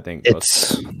 but I think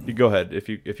you go ahead if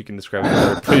you can describe it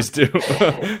better, please do.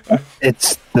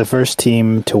 It's the first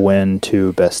team to win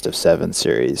 2 best of 7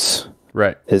 series.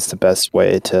 Right, is the best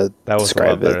way to that was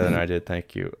describe a lot better than I did.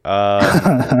 Thank you.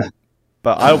 But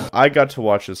I got to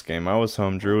watch this game. I was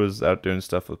home. Drew was out doing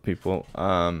stuff with people.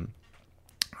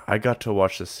 I got to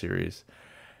watch this series,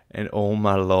 and oh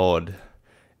my lord,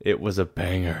 it was a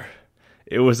banger.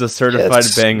 It was a certified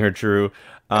banger, Drew.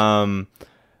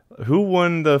 Who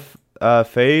won the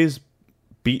FaZe?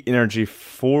 Beat NRG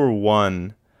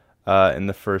 4-1 in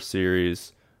the first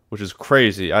series, which is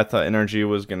crazy. I thought NRG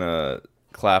was gonna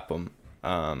clap them.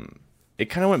 It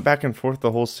kind of went back and forth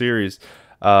the whole series.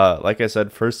 Like I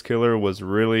said, First Killer was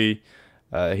really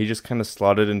he just kind of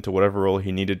slotted into whatever role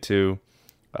he needed to.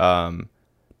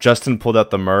 Justin pulled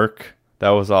out the Merc. That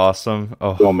was awesome.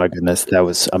 Oh my goodness, that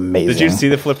was amazing. Did you see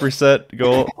the flip reset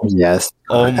goal? Yes.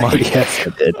 Oh my yes, I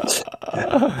did.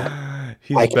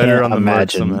 He's I better can't on the Merc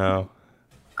imagine. somehow.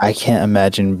 I can't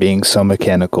imagine being so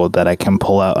mechanical that I can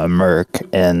pull out a Merc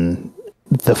in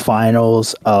the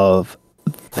finals of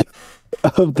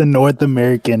the North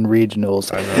American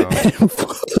regionals I know. and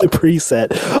the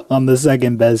preset on the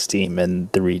second best team in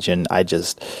the region.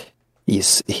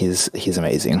 He's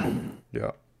amazing.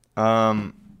 Yeah.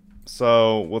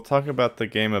 So we'll talk about the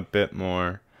game a bit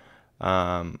more.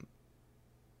 Actually,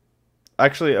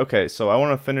 okay, so I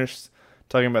want to finish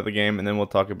talking about the game, and then we'll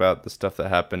talk about the stuff that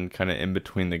happened kind of in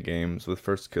between the games with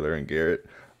First Killer and Garrett.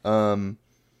 So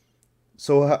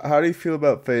how do you feel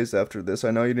about FaZe after this?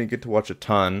 I know you didn't get to watch a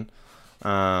ton.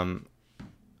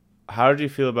 How did you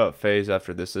feel about FaZe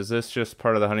after this? Is this just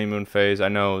part of the honeymoon phase? I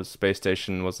know Space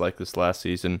Station was like this last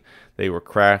season. They were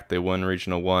cracked. They won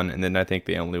Regional 1, and then I think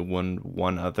they only won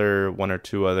one or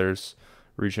two others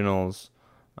regionals.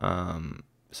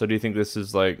 So do you think this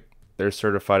is like they're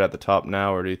certified at the top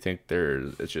now, or do you think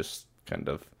it's just kind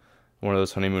of one of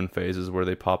those honeymoon phases where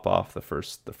they pop off the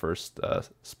first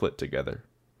split together?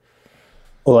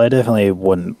 Well, I definitely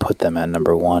wouldn't put them at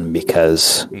number one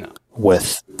because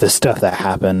with the stuff that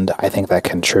happened, I think that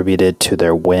contributed to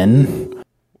their win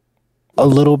a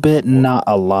little bit, not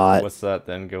a lot. What's that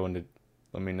then?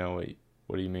 Let me know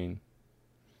what do you mean?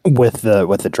 With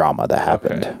the drama that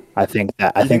happened. Okay. I think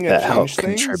that helped changed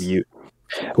things? contribute.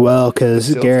 Well,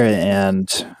 because Garrett and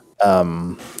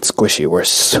Squishy were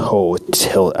so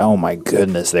tilted. Oh my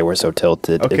goodness, they were so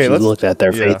tilted. Okay, if you looked at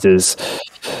their faces,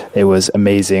 it was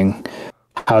amazing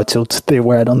how tilted they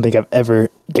were. I don't think I've ever.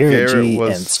 Garrett G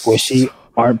and Squishy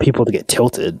aren't people to get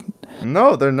tilted.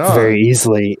 No, they're not. Very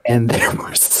easily, and they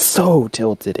were so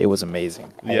tilted. It was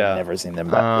amazing. Yeah. I've never seen them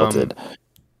that tilted.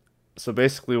 So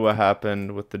basically what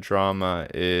happened with the drama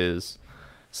is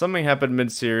something happened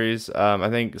mid-series. I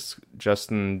think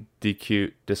Justin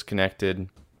DQ disconnected,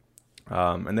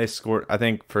 and they scored. I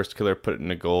think First Killer put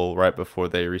in a goal right before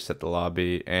they reset the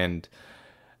lobby, and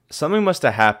something must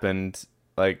have happened.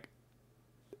 Like,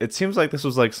 it seems like this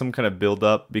was like some kind of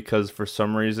build-up because for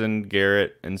some reason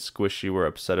Garrett and Squishy were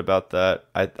upset about that.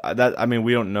 I mean,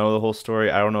 we don't know the whole story.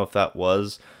 I don't know if that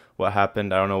was what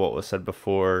happened. I don't know what was said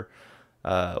before.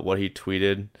 What he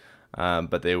tweeted,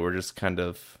 but they were just kind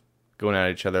of going at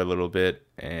each other a little bit,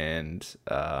 and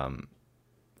I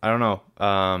don't know.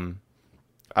 I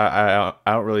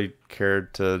don't really care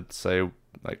to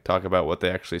talk about what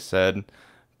they actually said,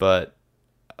 but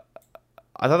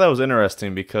I thought that was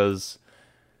interesting because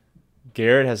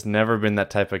Garrett has never been that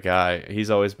type of guy.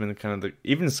 He's always been kind of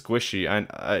even Squishy.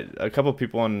 A couple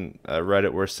people on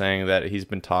Reddit were saying that he's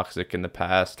been toxic in the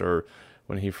past, or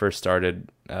when he first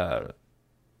started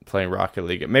playing Rocket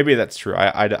League. Maybe that's true.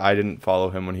 I didn't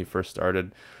follow him when he first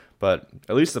started, but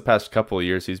at least the past couple of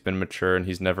years he's been mature and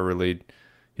he's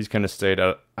kind of stayed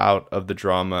out of the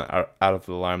drama, out of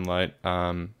the limelight.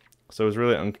 So it was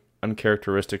really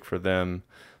uncharacteristic for them.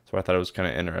 So I thought it was kind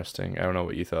of interesting. I don't know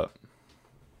what you thought.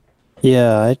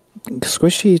 Yeah,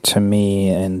 Squishy to me,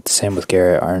 and same with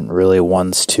Garrett, aren't really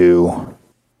ones to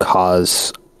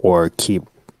cause or keep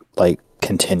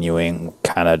continuing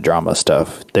kind of drama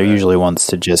stuff. They're usually ones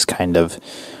to just kind of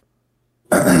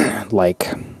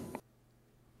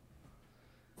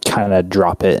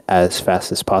drop it as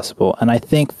fast as possible. And I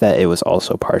think that it was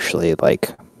also partially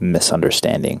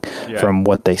misunderstanding from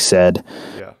what they said.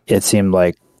 Yeah. It seemed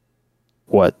like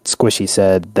what Squishy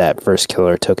said, that First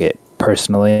Killer took it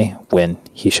personally when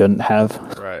he shouldn't have.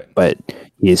 Right. But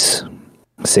he's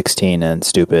 16 and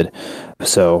stupid.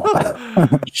 So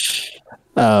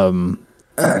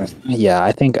yeah,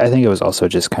 I think it was also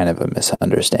just kind of a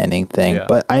misunderstanding thing. Yeah.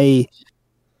 But I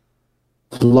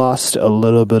lost a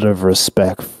little bit of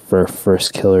respect for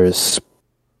First Killer's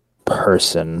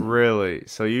person. Really?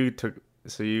 So you thought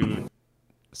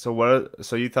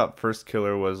First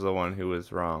Killer was the one who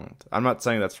was wrong? I'm not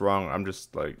saying that's wrong. I'm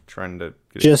just trying to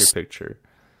get a clear picture.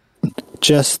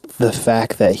 Just the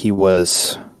fact that he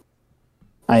was.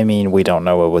 I mean, we don't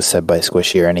know what was said by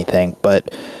Squishy or anything,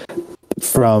 but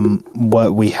from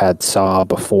what we had saw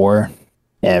before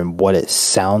and what it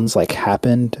sounds like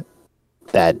happened,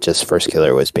 that just First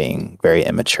Killer was being very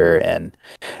immature and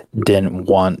didn't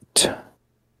want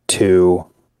to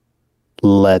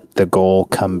let the goal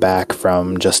come back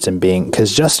from Justin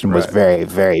because Justin was very,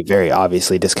 very, very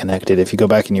obviously disconnected. If you go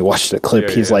back and you watch the clip,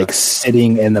 he's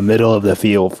sitting in the middle of the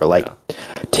field for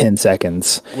 10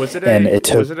 seconds. Were they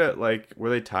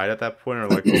tied at that point, or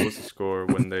what was the score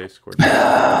when they scored?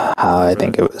 I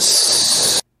think it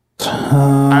was.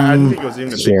 I didn't think it was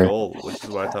even a big goal, which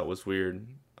is what I thought was weird.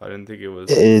 I didn't think it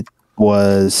was. It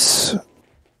was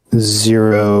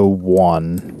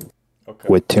 0-1 Okay.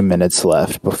 with 2 minutes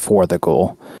left before the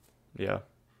goal. Yeah.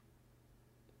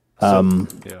 So,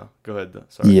 yeah. Go ahead.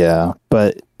 Sorry. Yeah,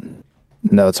 but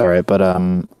no, it's all right. But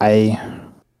I'm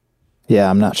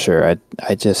not sure.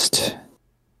 I just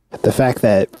the fact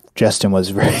that Justin was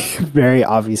very very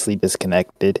obviously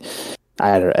disconnected.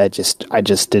 I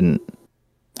just didn't.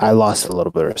 I lost a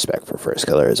little bit of respect for First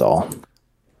Killer is all.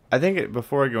 I think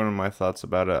before I go into my thoughts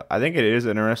about it, I think it is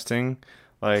interesting.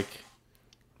 Like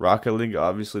Rocket League,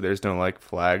 obviously, there's no like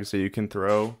flags that you can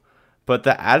throw, but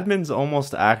the admins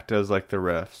almost act as like the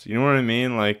refs. You know what I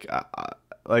mean? Like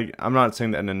I'm not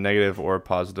saying that in a negative or a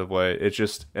positive way. It's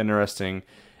just interesting.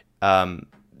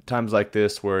 Times like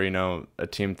this where a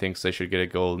team thinks they should get a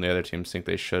goal and the other teams think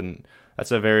they shouldn't.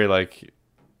 That's a very like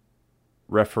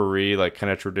referee, like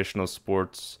kind of traditional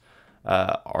sports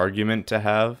argument to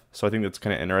have. So I think that's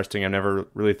kind of interesting. I've never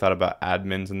really thought about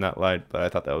admins in that light, but I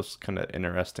thought that was kind of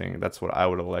interesting. That's what I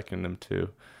would have likened them to.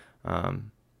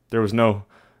 There was no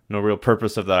real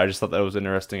purpose of that. I just thought that was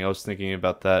interesting. I was thinking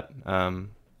about that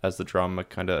as the drama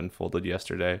kind of unfolded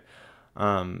yesterday.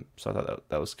 So I thought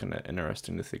that was kind of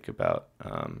interesting to think about.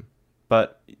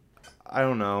 But I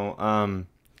don't know.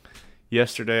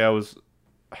 Yesterday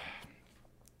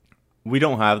we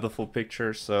don't have the full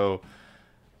picture, so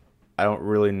I don't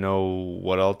really know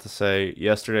what else to say.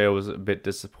 Yesterday I was a bit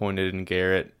disappointed in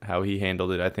Garrett, how he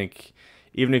handled it. I think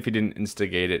even if he didn't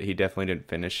instigate it, he definitely didn't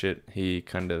finish it. He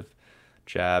kind of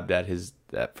jabbed at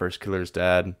that First Killer's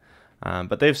dad.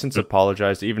 But they've since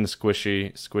apologized. Even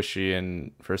Squishy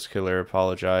and First Killer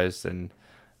apologized, and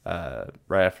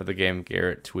right after the game,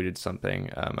 Garrett tweeted something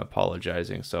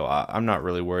apologizing. So I'm not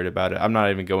really worried about it. I'm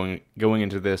not even going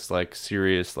into this like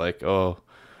serious, like, oh,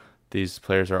 these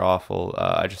players are awful.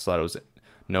 I just thought it was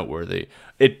noteworthy.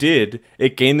 It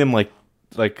gained them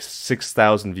like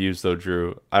 6,000 views though,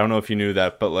 Drew. I don't know if you knew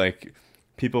that, but like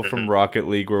people from Rocket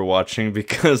League were watching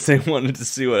because they wanted to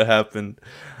see what happened.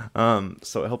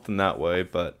 So it helped them that way.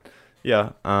 But yeah,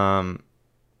 I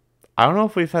don't know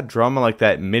if we've had drama like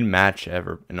that mid-match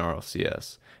ever in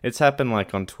RLCS. It's happened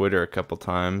like on Twitter a couple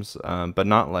times, but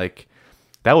not like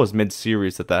that was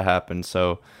mid-series that happened.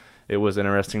 So it was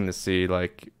interesting to see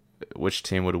like which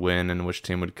team would win and which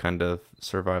team would kind of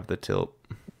survive the tilt.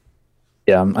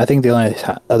 Yeah, I think the only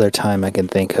other time I can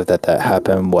think of that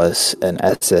happened was an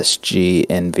SSG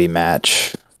Envy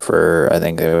match I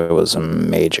think it was a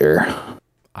major.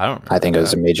 I think it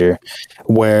was a major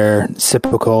where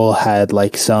Sipical had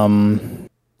like some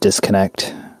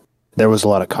disconnect. There was a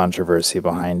lot of controversy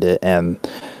behind it, and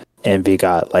Envy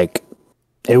got like,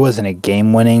 it wasn't a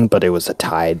game winning, but it was a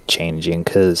tide changing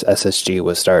because SSG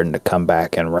was starting to come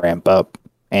back and ramp up.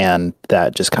 And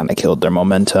that just kind of killed their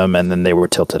momentum, and then they were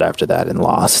tilted after that and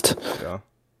lost. Yeah.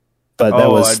 But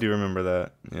I do remember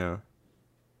that. Yeah.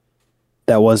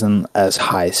 That wasn't as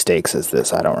high stakes as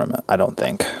this. I don't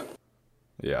think.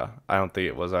 Yeah, I don't think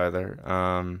it was either.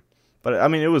 But I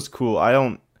mean, it was cool.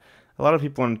 A lot of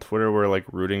people on Twitter were like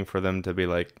rooting for them to be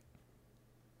like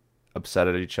upset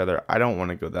at each other. I don't want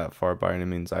to go that far by any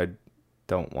means. I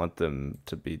don't want them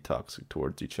to be toxic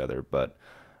towards each other, but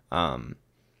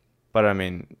I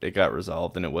mean, it got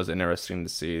resolved, and it was interesting to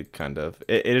see. Kind of,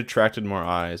 it attracted more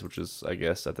eyes, which is, I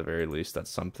guess, at the very least,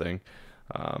 that's something.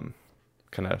 Kind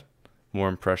of more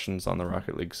impressions on the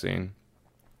Rocket League scene.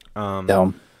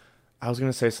 Yeah. I was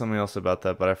gonna say something else about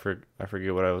that, but I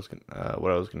forget what I was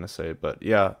gonna say. But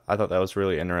yeah, I thought that was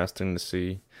really interesting to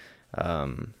see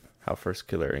how First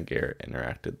Killer and Garrett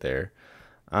interacted there.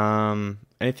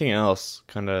 Anything else,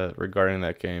 kind of regarding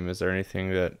that game? Is there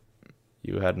anything that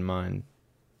you had in mind?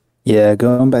 Yeah,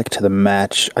 going back to the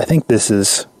match, I think this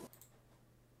is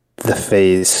the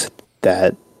phase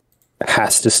that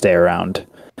has to stay around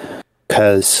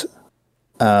because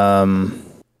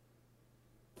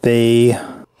they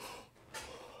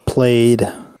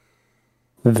played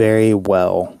very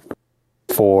well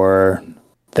for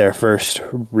their first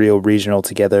real regional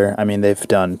together. I mean, they've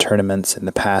done tournaments in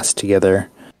the past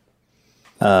together.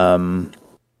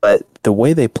 But the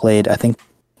way they played, I think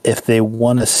if they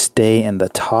want to stay in the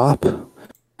top,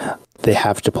 they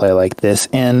have to play like this.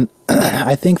 And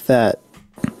I think that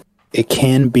it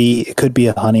could be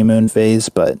a honeymoon phase,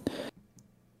 but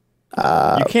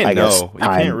you can't know. You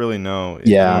can't really know.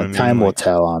 Yeah, you know time will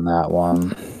tell on that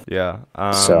one. Yeah.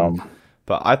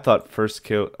 But I thought First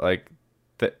Kill, like,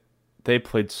 they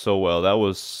played so well. That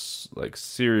was like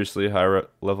seriously high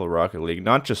level Rocket League.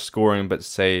 Not just scoring, but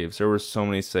saves. There were so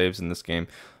many saves in this game.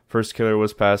 First Killer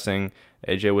was passing.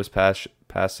 AJ was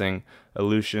passing.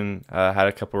 Illusion had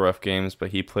a couple rough games, but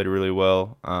he played really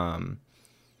well.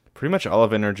 pretty much all of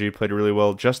NRG played really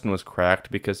well. Justin was cracked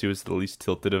because he was the least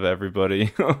tilted of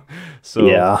everybody. So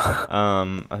Yeah.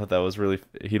 I thought that was really.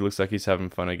 He looks like he's having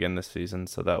fun again this season,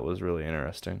 so that was really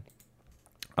interesting.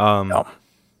 No.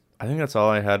 I think that's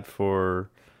all I had for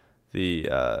the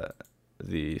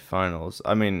finals.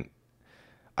 I mean,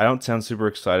 I don't sound super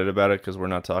excited about it because we're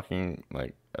not talking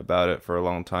like about it for a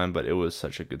long time, but it was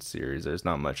such a good series. There's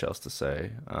not much else to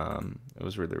say. It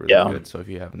was really, really Yeah. good. So if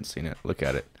you haven't seen it, look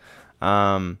at it.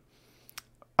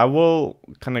 I will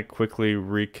kind of quickly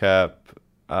recap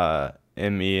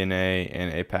MENA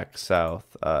and APAC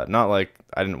South. Not like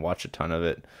I didn't watch a ton of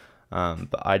it,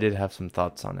 but I did have some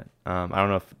thoughts on it. I don't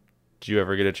know if did you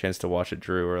ever get a chance to watch it,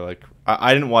 Drew, or like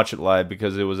I didn't watch it live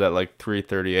because it was at like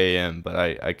 3:30 a.m. But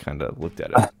I kind of looked at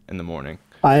it in the morning.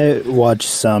 I watched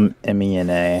some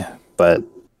MENA, but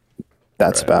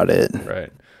that's Right. about it.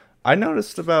 Right. I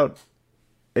noticed about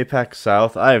APAC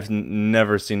South. I have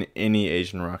never seen any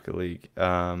Asian Rocket League,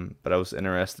 but I was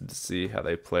interested to see how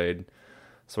they played.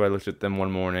 So I looked at them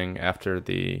one morning after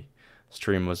the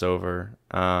stream was over,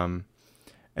 and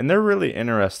they're really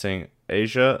interesting.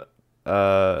 Asia,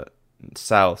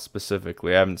 South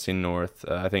specifically. I haven't seen North.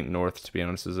 I think North, to be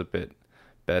honest, is a bit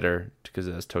better because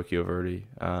it has Tokyo Verde.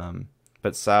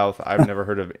 But South, I've never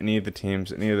heard of any of the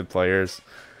teams, any of the players,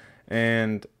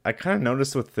 and I kind of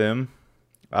noticed with them.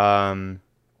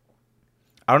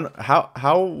 I don't know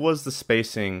how was the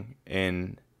spacing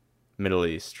in Middle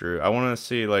East, Drew? I want to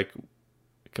see like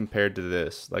compared to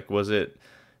this. Like, was it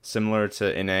similar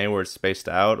to NA where it's spaced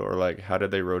out, or like how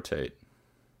did they rotate?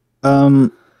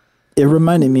 It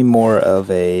reminded me more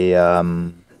of a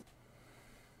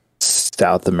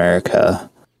South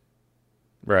America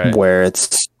Right, where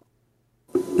it's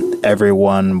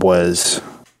everyone was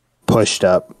pushed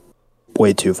up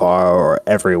way too far or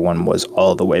everyone was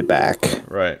all the way back.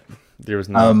 right. There was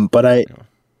not. But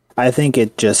I think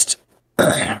it just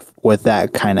with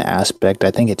that kind of aspect, I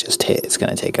think it just it's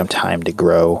going to take them time to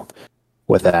grow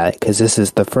with that because this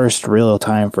is the first real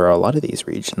time for a lot of these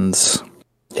regions,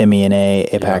 MENA,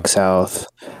 APAC South,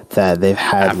 that they've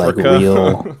had like Africa.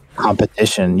 real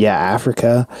competition. Yeah,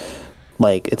 Africa.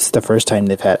 Like it's the first time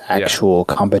they've had actual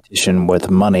competition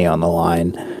with money on the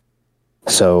line.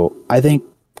 So I think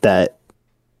that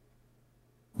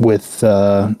with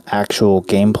actual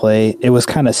gameplay, it was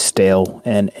kind of stale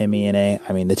in MENA.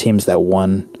 I mean, the teams that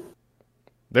won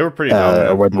They were pretty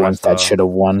dominant. were the from what I ones that saw. should have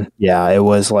won. Yeah, it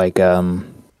was like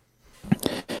in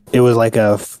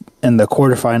the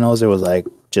quarterfinals, it was like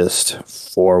just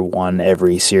 4-1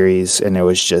 every series, and it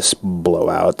was just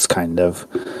blowouts, kind of.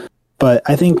 But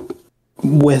I think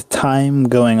with time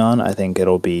going on, I think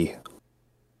it'll be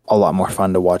a lot more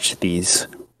fun to watch these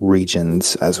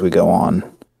regions as we go on.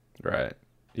 Right.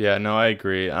 Yeah, no, I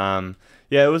agree. Yeah,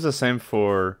 it was the same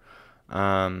for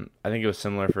I think it was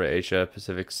similar for Asia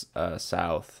Pacific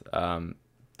South.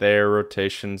 Their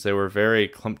rotations, they were very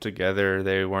clumped together.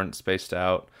 They weren't spaced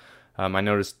out. I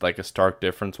noticed like a stark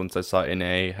difference once I saw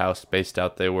NA how spaced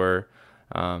out they were.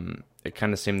 It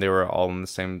kind of seemed they were all in the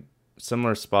same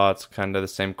similar spots, kind of the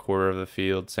same quarter of the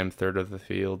field, same third of the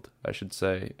field, I should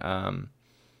say.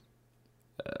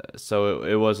 So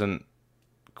it wasn't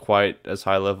quite as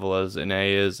high level as NA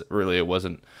is. Really, it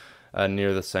wasn't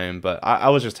near the same, but I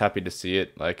was just happy to see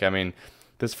it. Like, I mean,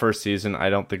 this first season, I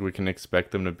don't think we can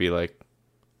expect them to be like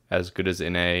as good as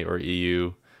NA or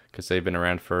EU because they've been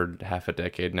around for half a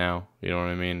decade now. You know what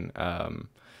I mean?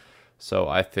 So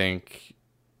I think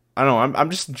I don't know. I'm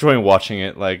just enjoying watching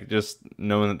it. Like just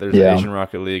knowing that there's an Asian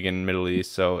Rocket League in Middle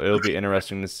East. So it'll be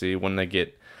interesting to see when they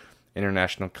get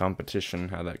international competition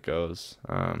how that goes.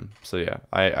 So yeah,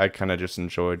 I kind of just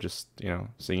enjoyed just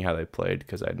seeing how they played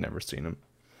because I'd never seen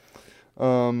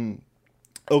them.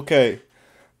 Okay.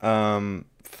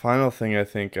 Final thing I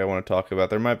think I want to talk about.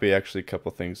 There might be actually a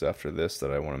couple things after this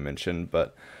that I want to mention,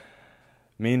 but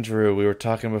me and Drew, we were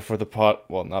talking before the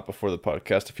not before the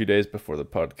podcast, a few days before the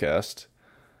podcast.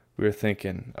 We were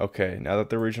thinking, okay, now that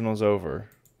the regional's over,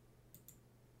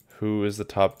 who is the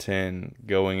top 10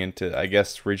 going into, I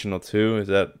guess, Regional 2? Is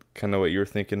that kind of what you were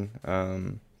thinking?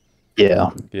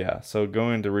 Yeah. Yeah, so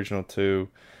going into Regional 2,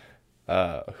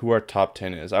 who our top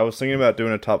 10 is. I was thinking about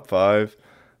doing a top 5,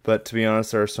 but to be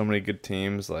honest, there are so many good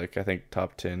teams. Like, I think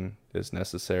top 10 is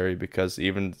necessary because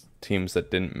even teams that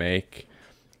didn't make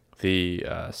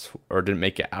or didn't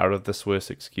make it out of the Swiss,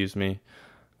 excuse me,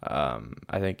 I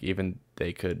think even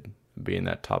they could be in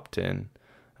that top 10,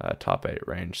 top 8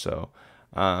 range. So,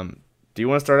 do you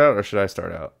want to start out or should I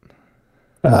start out?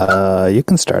 You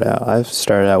can start out. I've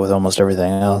started out with almost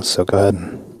everything else, so go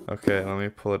ahead. Okay, let me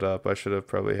pull it up. I should have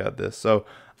probably had this. So,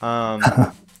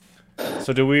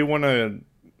 so do we want to,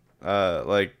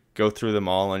 go through them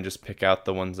all and just pick out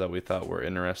the ones that we thought were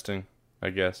interesting, I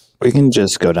guess. We can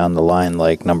just go down the line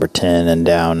like number 10 and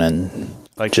down and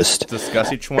Like just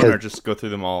discuss each one or just go through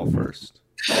them all first?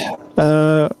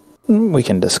 we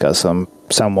can discuss them.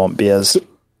 Some won't be as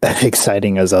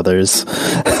exciting as others.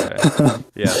 Okay.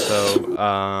 Yeah,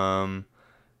 so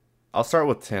I'll start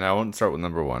with 10. I won't start with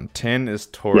number 1. 10 is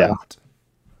Torrent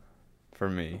for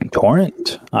me.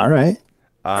 Torrent. All right.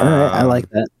 All right. I like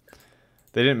that.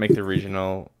 They didn't make the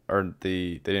regional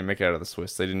they didn't make it out of the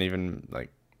Swiss. They didn't even I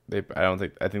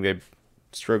think they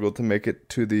struggled to make it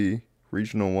to the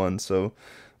regional one. So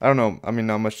I don't know. I mean,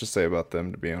 not much to say about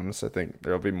them, to be honest. I think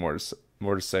there'll be more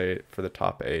to say for the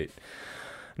top 8.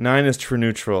 9 is True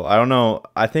Neutral. I don't know.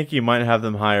 I think you might have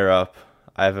them higher up.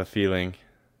 I have a feeling.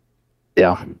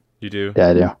 Yeah. You do? Yeah,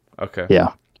 I do. Okay.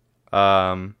 Yeah.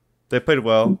 They played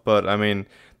well, but I mean,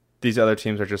 these other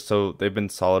teams are just they've been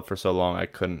solid for so long. I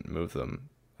couldn't move them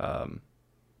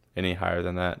any higher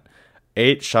than that.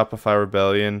 8, Shopify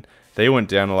Rebellion. They went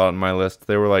down a lot on my list.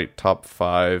 They were like top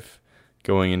 5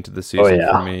 going into the season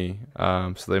for me.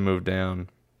 So they moved down.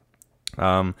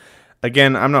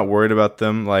 Again, I'm not worried about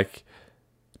them. Like,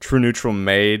 True Neutral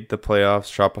made the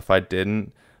playoffs. Shopify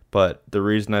didn't. But the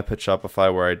reason I put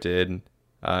Shopify where I did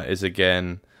is,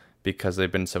 again, because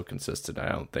they've been so consistent. I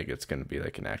don't think it's going to be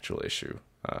like an actual issue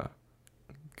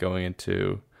going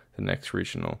into the next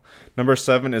regional. Number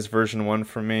 7 is Version 1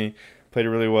 for me. Played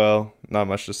really well. Not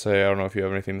much to say. I don't know if you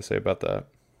have anything to say about that.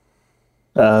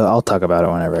 I'll talk about it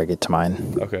whenever I get to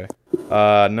mine. Okay.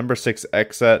 Number 6,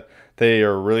 Xset. They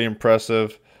are really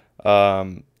impressive.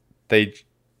 They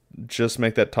just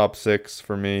make that top 6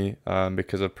 for me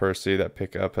because of Percy. That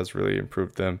pickup has really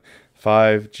improved them.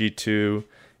 5, G2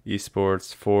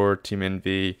 Esports. 4, Team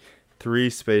NV. 3,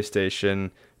 Space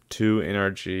Station. 2,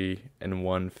 NRG. And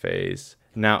 1, FaZe.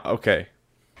 Now, okay.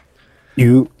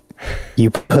 You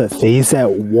put FaZe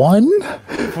at 1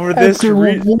 for this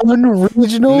one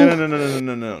regional?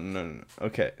 No.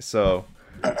 Okay, so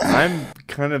I'm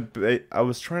kind of. I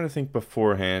was trying to think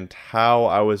beforehand how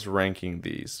I was ranking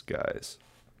these guys.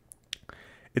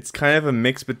 It's kind of a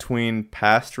mix between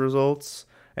past results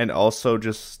and also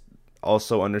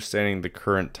understanding the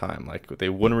current time. Like, they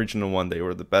won Regional 1, they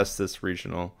were the best this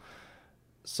regional.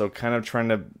 So kind of trying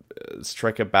to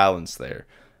strike a balance there.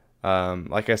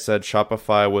 Like I said,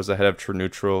 Shopify was ahead of True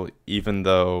Neutral, even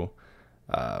though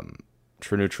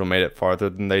True Neutral made it farther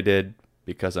than they did,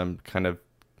 because I'm trying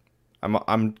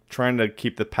to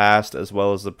keep the past as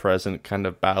well as the present kind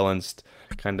of balanced,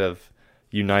 kind of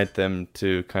unite them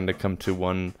to kind of come to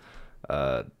one,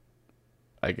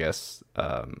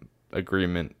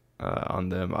 agreement on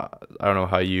them. I don't know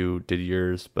how you did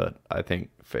yours, but I think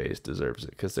FaZe deserves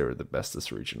it because they were the best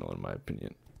this regional, in my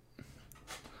opinion.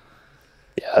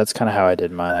 Yeah, that's kind of how I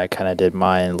did mine. I kind of did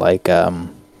mine like,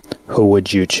 who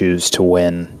would you choose to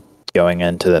win going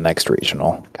into the next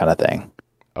regional kind of thing.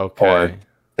 Okay.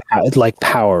 Or like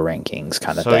power rankings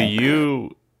kind of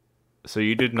thing. So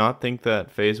you did not think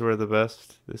that FaZe were the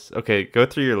best? Okay, go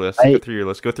through your list.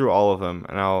 Go through all of them,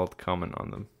 and I'll comment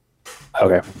on them.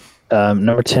 Okay.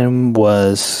 Number 10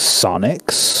 was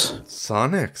Sonics.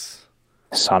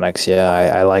 Sonics,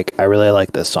 yeah. I really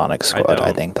like the Sonic squad.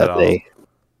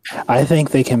 I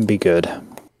think they can be good,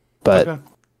 but okay.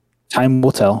 Time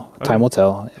will tell. Okay. Time will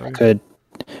tell. Okay. I could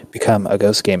become a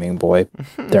Ghost Gaming boy.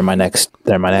 They're my next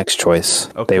choice.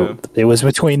 Okay. It was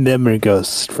between them and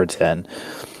Ghost for 10.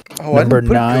 Oh, Number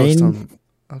 9.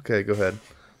 Okay, go ahead.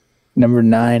 Number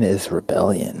 9 is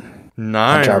Rebellion.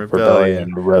 9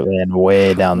 Rebellion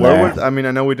way down there. I mean,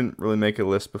 I know we didn't really make a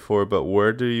list before, but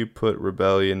where do you put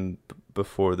Rebellion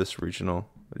before this regional?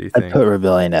 What do you think? I put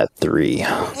Rebellion at 3.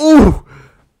 Ooh!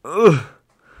 Ugh.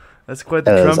 That's quite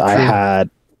the Trump tree.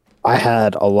 I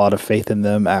had a lot of faith in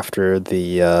them after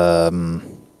the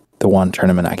one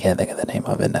tournament. I can't think of the name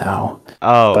of it now.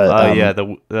 Oh, yeah,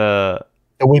 the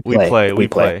We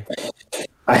Play.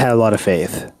 I had a lot of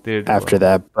faith after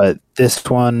that, but this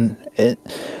one, it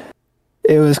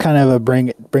was kind of a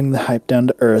bring the hype down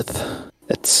to earth.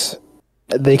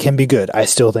 They can be good. I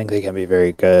still think they can be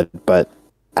very good, but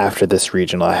after this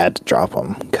regional, I had to drop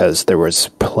them because there was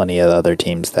plenty of other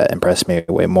teams that impressed me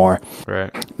way more.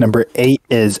 Right. Number 8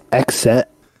 is Xset.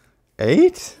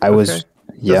 8? I was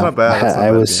That's not bad.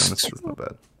 That's not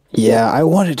bad. Yeah, I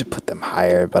wanted to put them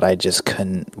higher, but I just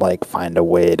couldn't find a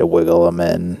way to wiggle them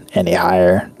in any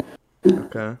higher.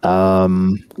 Okay.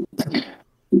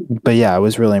 But yeah, I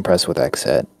was really impressed with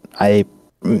Xset.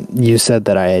 You said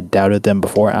that I had doubted them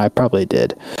before, and I probably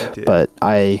did. But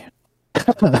I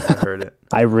heard it.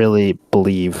 I really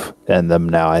believe in them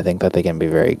now. I think that they can be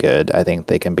very good. I think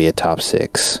they can be a top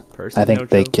 6. I think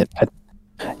they can.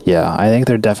 Yeah, I think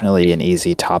they're definitely an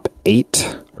easy top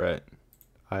 8, Right.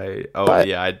 but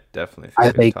Yeah, I definitely I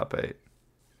think they're think top 8.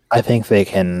 I think they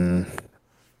can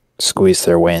squeeze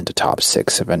their way into top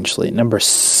 6 eventually. Number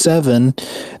 7,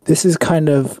 this is kind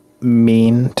of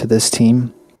mean to this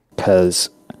team because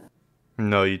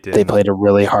No, you they didn't. played a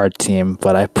really hard team,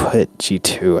 but I put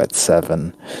G2 at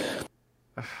 7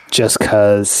 just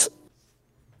because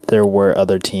there were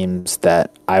other teams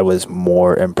that I was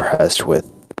more impressed with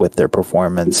their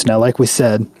performance. Now, like we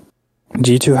said,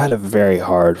 G2 had a very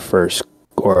hard first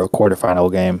or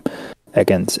quarterfinal game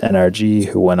against NRG,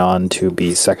 who went on to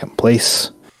be second place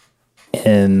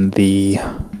in the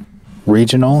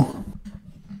regional.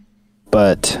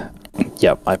 But,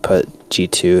 yep, I put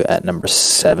G2 at number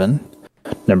 7.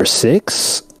 Number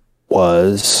 6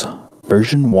 was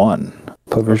version 1.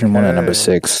 Put version 1 at number Okay.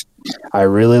 6. I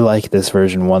really like this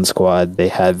version 1 squad. They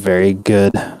had very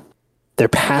good. Their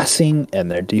passing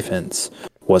and their defense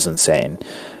was insane.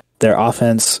 Their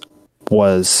offense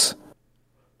was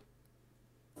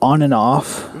on and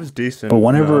off, It was decent. but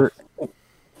whenever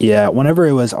enough. whenever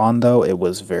it was on though, it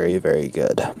was very, very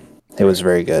good. It was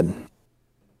very good.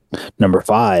 Number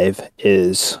 5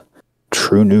 is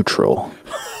True Neutral.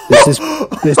 This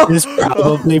is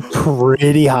probably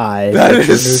pretty high. That for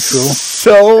True is Neutral.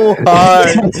 so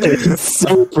high. It's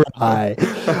super high.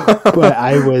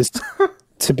 But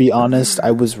to be honest,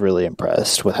 I was really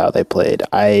impressed with how they played.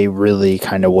 I really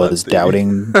kind of was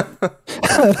doubting.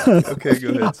 Okay, go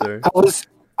ahead, sir.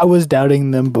 I was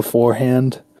doubting them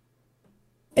beforehand,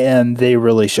 and they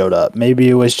really showed up. Maybe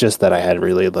it was just that I had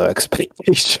really low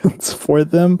expectations for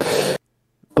them,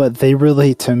 but they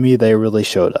really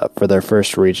showed up for their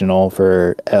first regional.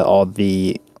 For all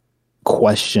the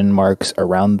question marks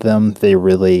around them, they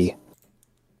really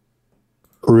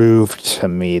proved to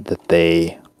me that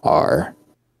they are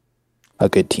a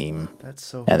good team That's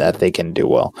so and high. that they can do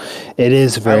well. It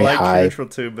is I very like high. neutral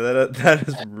too, but that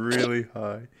is really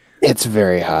high. It's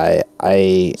very high.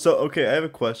 So okay, I have a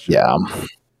question. Yeah.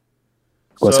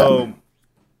 What's So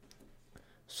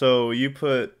so you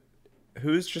put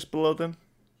who's just below them?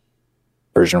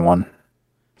 Version 1.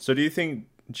 So do you think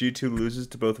G2 loses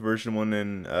to both version 1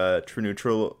 and True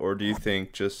Neutral, or do you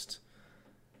think just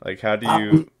like how do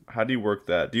you work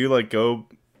that? Do you like go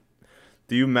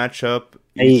do you match up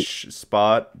each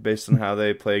spot based on how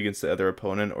they play against the other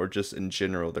opponent, or just in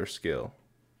general their skill?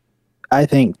 I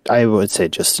think I would say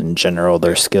just in general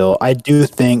their skill. I do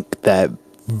think that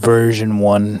version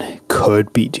 1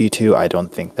 could beat G2. I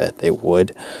don't think that they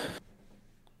would.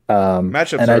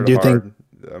 Matchups And are I do hard. think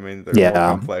I mean, they're more yeah,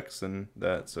 complex than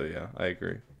that, so yeah, I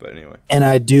agree. But anyway. and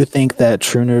I do think that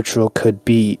True Neutral could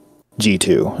beat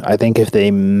G2. I think if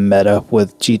they met up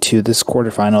with G2 this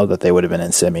quarterfinal, that they would have been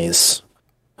in semis.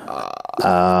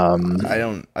 I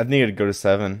think it'd go to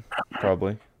 7,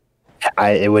 probably.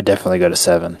 It would definitely go to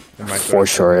 7 It might go for to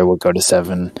sure. 7. It would go to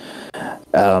 7.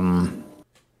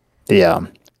 Yeah.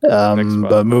 Next spot.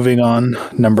 But moving on,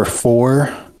 number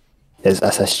 4 is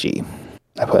SSG.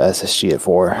 I put SSG at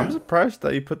 4. I'm surprised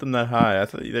that you put them that high. I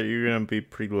thought that you were gonna be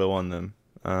pretty low on them.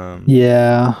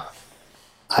 Yeah,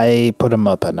 I put them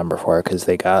up at number 4 because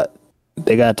they got to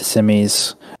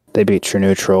semis. They beat True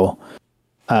Neutral,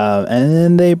 and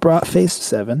then they brought FaZe to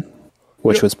 7,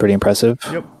 which Yep. was pretty impressive.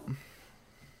 Yep.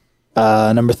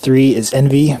 Number 3 is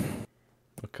Envy.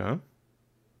 Okay.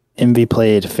 Envy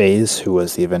played FaZe, who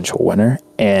was the eventual winner,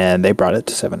 and they brought it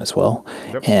to 7 as well.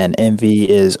 Yep. And Envy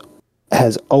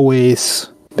has always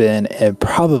been and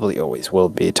probably always will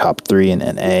be top 3 in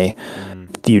NA.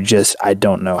 I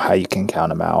don't know how you can count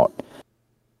them out.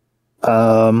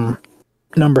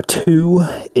 Number 2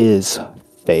 is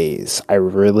FaZe. I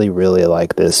really, really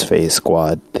like this FaZe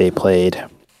squad. They played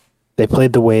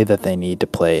the way that they need to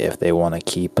play if they want to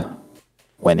keep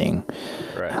winning.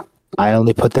 Right. I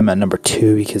only put them at number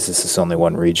 2 because this is only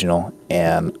one regional,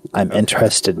 and I'm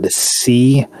interested to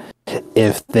see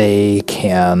if they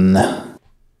can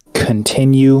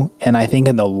continue. And I think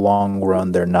in the long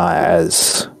run, they're not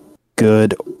as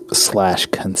good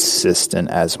 / consistent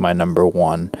as my number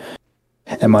 1.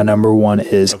 And my number 1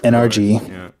 is Of course.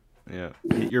 NRG. Yeah.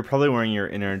 You're probably wearing your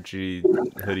NRG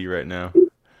hoodie right now.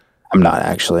 I'm not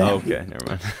actually. Oh, okay, never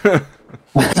mind.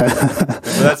 But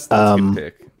that's a good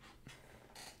pick.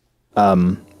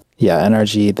 Yeah,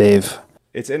 NRG.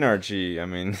 It's NRG. I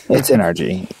mean, It's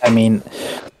NRG. I mean,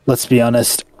 let's be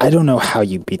honest. I don't know how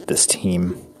you beat this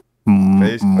team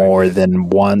FaZe Clan more did. than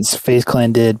once. FaZe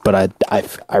Clan did, but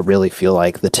I really feel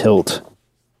like the tilt.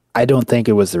 I don't think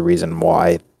it was the reason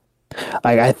why.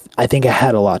 I think it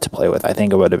had a lot to play with. I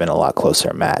think it would have been a lot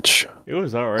closer match. it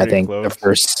was already I think close.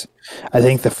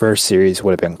 the first series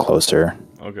would have been closer.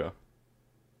 Okay.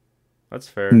 That's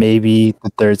fair. Maybe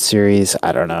the third series.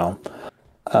 I don't know.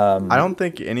 I don't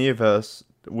think any of us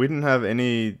we didn't have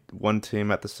any one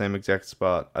team at the same exact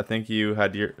spot. I think you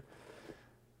had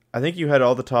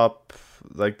all the top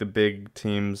like the big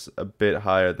teams a bit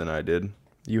higher than I did.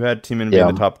 You had Team Envy in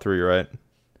Yeah. the top three, right?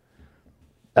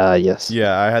 Yes.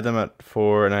 Yeah, I had them at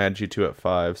four and I had G2 at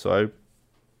five, so I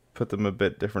put them a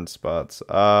bit different spots.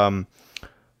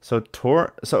 So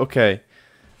okay.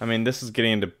 I mean, this is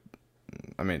getting into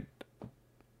I mean,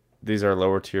 these are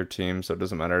lower tier teams, so it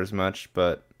doesn't matter as much,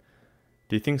 but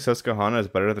do you think Susquehanna is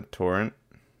better than Torrent?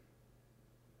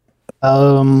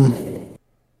 Um.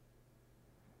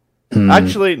 Hmm.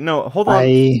 Actually, no, hold on.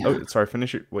 I Oh, sorry,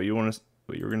 finish what you were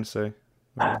gonna say.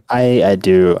 My bad. I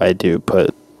do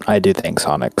think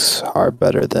Sonics are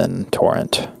better than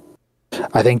Torrent.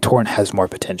 I think Torrent has more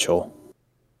potential.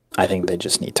 I think they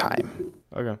just need time.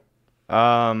 Okay.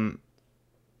 Um,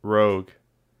 Rogue.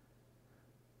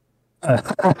 How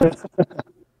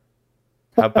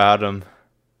about him?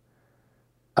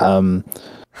 Um,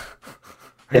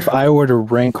 if I were to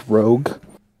rank Rogue,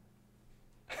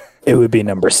 it would be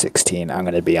number 16. I'm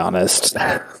going to be honest.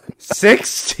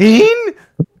 16?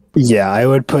 Yeah, I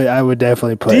would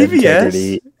definitely put DVS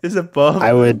Integrity. is above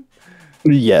I would,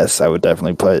 them? yes, I would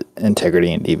definitely put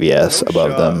Integrity and DVS No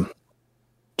above shot. them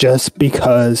just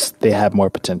because they have more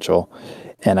potential.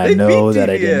 And I They beat know that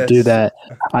I didn't do DVS. that.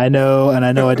 I know, and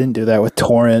I know I didn't do that with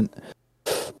Torrent,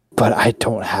 but I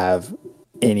don't have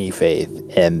any faith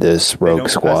in this They Rogue don't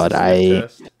pass the squad.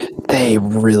 sniff test. They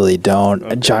really don't.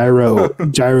 Okay.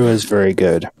 Gyro is very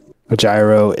good.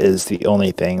 Gyro is the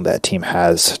only thing that team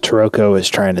has. Taroko is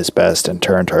trying his best, and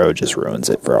Turintaro just ruins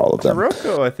it for all of them.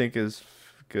 Taroko, I think, is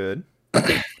good.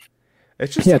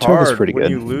 It's just Yeah, Taroko's hard pretty when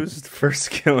good. you lose the first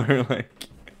killer. Like,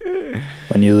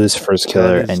 When you lose first that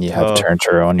killer is and you have tough.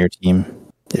 Turintaro on your team,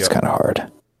 it's Yep. kind of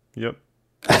hard. Yep.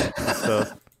 It's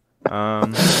tough. I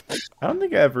don't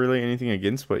think I have really anything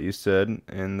against what you said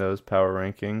in those power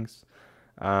rankings.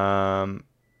 Um,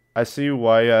 I see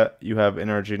why you have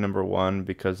NRG number one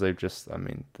because I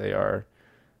mean, they are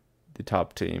the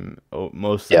top team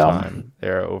most of the Yeah. time.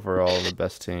 They're overall the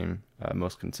best team,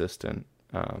 most consistent.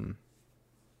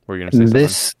 Were you gonna say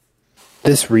something?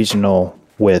 This regional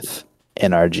with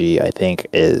NRG, I think,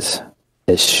 is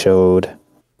showed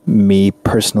me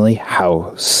personally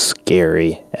how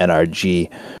scary NRG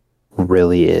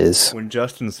really is When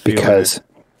Justin's feeling because it,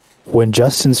 when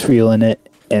Justin's feeling it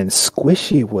and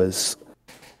Squishy was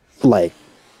like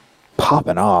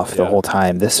popping off the yeah, whole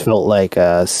time, this felt like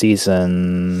a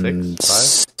season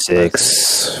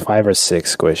six, five, five or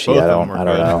six Squishy. both of them were I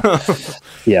don't know. good.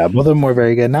 Yeah, both of them were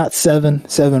very good. Not seven.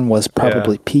 Seven was Yeah,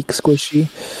 probably peak Squishy.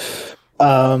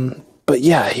 But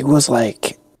yeah, he was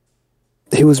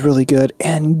really good,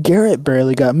 and Garrett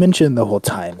barely got mentioned the whole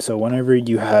time. So whenever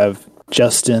you have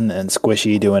Justin and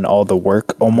Squishy doing all the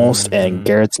work almost, and hmm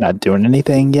Garrett's not doing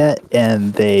anything yet,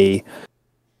 and they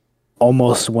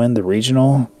almost win the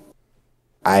regional,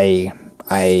 I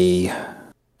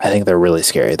I think they're really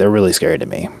scary. They're really scary to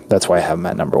me. That's why I have them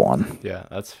at number one. yeah,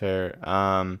 that's fair.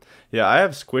 Yeah, I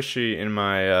have Squishy in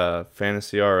my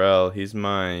fantasy RL. He's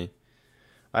my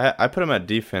I put him at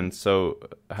defense. So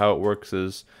how it works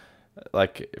is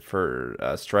like for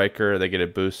striker, they get a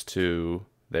boost to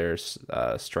their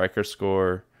striker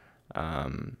score, how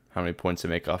many points they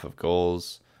make off of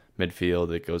goals.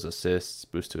 Midfield, it goes assists,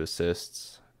 boost to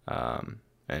assists,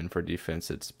 and for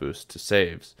defense, it's boost to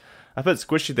saves. I put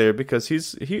Squishy there because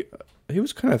he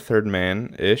was kind of third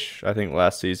man ish, I think,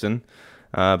 last season,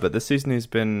 but this season he's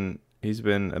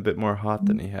been a bit more hot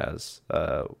than he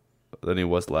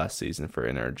was last season for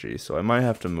NRG. So I might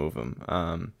have to move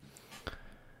him.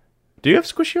 Do you have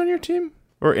Squishy on your team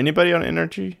or anybody on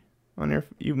NRG on your?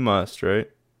 You must, right?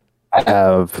 I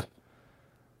have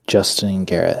Justin and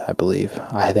Garrett, I believe.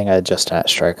 I think I had Justin at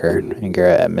striker and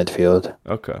Garrett at midfield.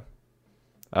 Okay.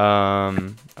 I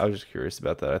was just curious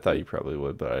about that. I thought you probably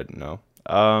would, but I didn't know.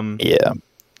 Yeah.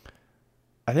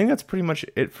 I think that's pretty much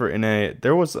it for NA.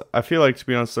 I feel like, to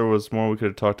be honest, there was more we could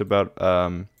have talked about.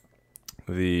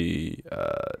 The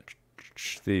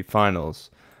the finals.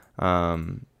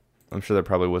 I'm sure there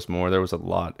probably was more. There was a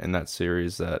lot in that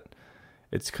series that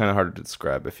it's kind of hard to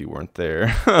describe if you weren't there.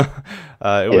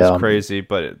 It was Yeah. crazy,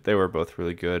 but they were both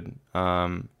really good.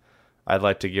 I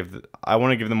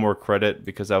want to give them more credit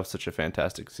because that was such a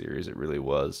fantastic series. It really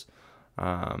was.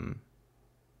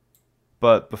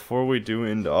 But before we do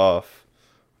end off,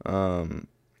 um,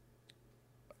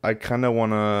 I kind of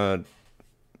want to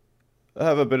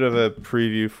have a bit of a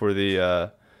preview for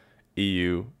the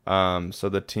EU. So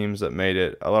the teams that made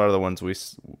it, a lot of the ones we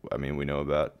know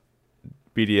about: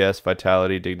 BDS,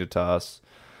 Vitality, Dignitas,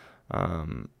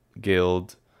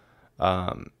 Guild.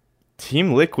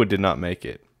 Team Liquid did not make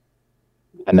it.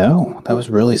 I know, that was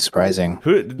really surprising.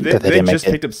 Who that they didn't make just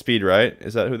it. picked up Speed, right?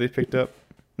 Is that who they picked up?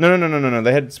 No.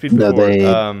 They had Speed No,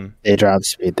 before. they dropped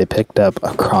Speed. They picked up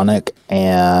a Chronic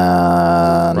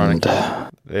and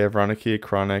They have Roniki,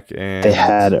 Chronic, and they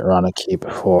had Roniki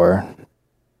before.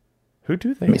 who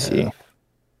do they Let me have? see.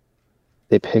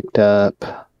 They picked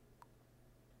up.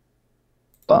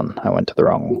 Fun. I went to the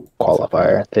wrong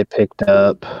qualifier. They picked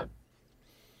up.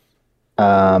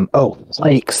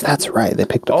 Flakes. That's right. They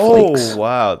picked up Flakes. Oh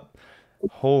wow!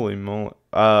 Holy moly!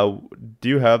 Do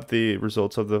you have the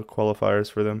results of the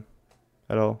qualifiers for them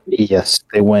at all? Yes,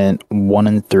 they went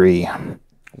 1-3.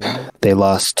 They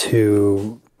lost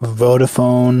to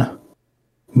Vodafone,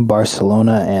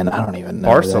 Barcelona, and I don't even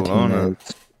know who that team Barcelona.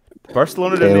 is.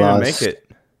 Barcelona They didn't even lost- make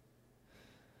it.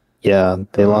 Yeah,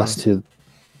 they lost to.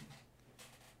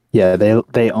 Yeah,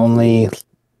 they only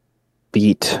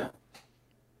beat.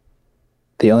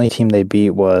 The only team they beat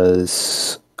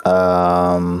was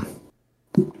Earn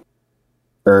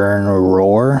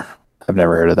Roar. I've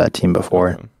never heard of that team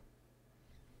before, Okay.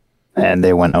 and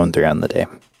they went 0-3 on the day.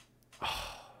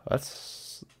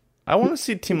 I want to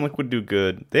see Team Liquid do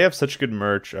good. They have such good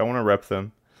merch. I want to rep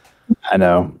them. I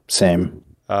know, same.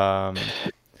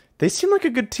 They seem like a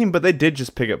good team, but they did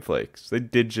just pick up Flakes.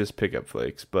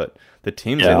 But the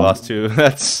teams they Yeah. lost to,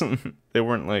 they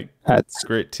weren't like That's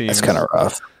great teams. kind of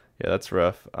rough. Yeah, that's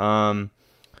rough.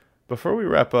 Before we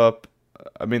wrap up,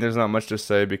 I mean, there's not much to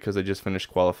say because they just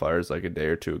finished qualifiers like a day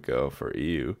or two ago for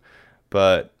EU.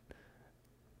 But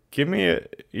give me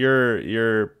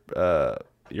your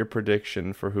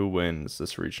prediction for who wins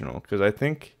this regional, because I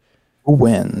think Who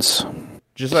wins?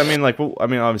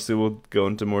 obviously we'll go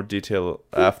into more detail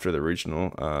after the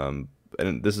regional.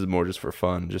 And this is more just for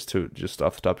fun, just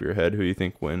off the top of your head, who you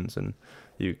think wins, and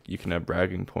you can have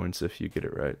bragging points if you get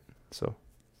it right. So.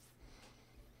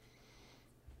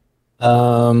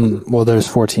 Well, there's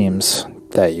 4 teams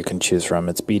that you can choose from.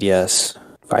 It's BDS,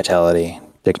 Vitality,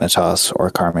 Dignitas,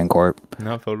 or Carmine Corp.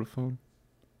 Not Vodafone.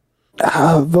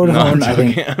 Vodafone, No, I'm I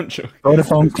joking. think I'm joking.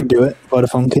 Vodafone could do it.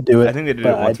 Vodafone could do it. I think they did it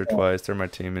but once or twice. They're my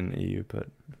team in EU, but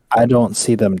I don't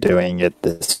see them doing it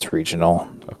this regional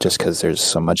just because there's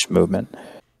so much movement.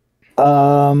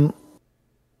 I'm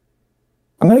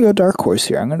gonna go Dark Horse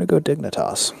here. I'm gonna go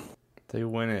Dignitas. they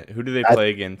win it. Who do they play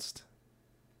against?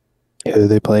 Who do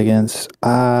they play against? You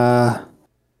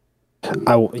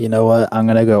know what? I'm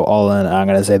gonna go all in. I'm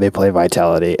gonna say they play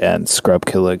Vitality, and Scrub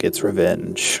Killer gets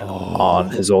revenge on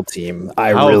his old team.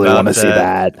 I How really about want to see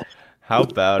that. How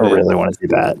about I it? really want to see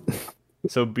that.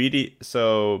 So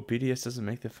BDS doesn't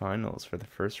make the finals for the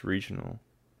first regional.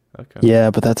 Okay. Yeah,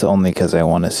 but that's only because I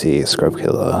want to see Scrub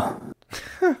Killer.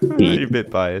 You're a bit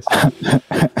biased.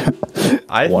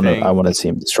 I want to see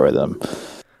him destroy them.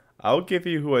 I'll give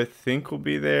you who I think will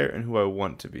be there and who I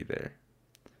want to be there.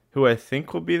 Who I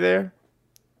think will be there?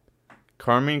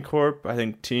 Carmine Corp. I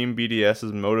think Team BDS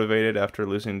is motivated after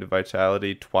losing to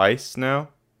Vitality twice now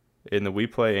in the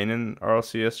WePlay and in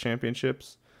RLCS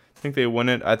championships. I think they win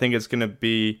it. I think it's going to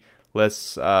be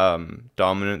less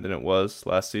dominant than it was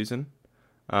last season.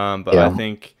 But Yeah. I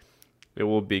think it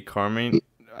will be Carmine.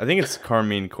 I think it's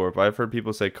Carmine Corp. I've heard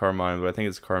people say Carmine, but I think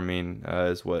it's Carmine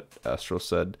is what Astral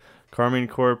said. Carmine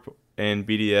Corp and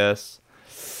BDS.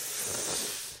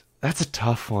 That's a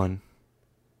tough one.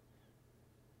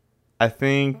 I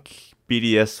think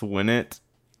BDS win it.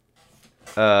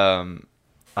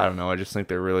 I don't know. I just think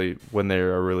they're really, when they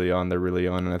are really on, they're really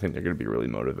on, and I think they're going to be really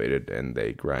motivated and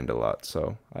they grind a lot.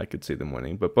 So I could see them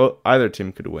winning, but either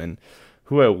team could win.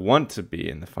 Who I want to be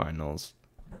in the finals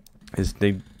is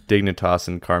Dignitas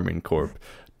and Carmine Corp.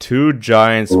 2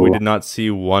 giants we did not see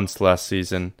once last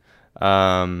season.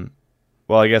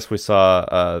 Well, I guess we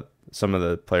saw some of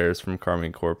the players from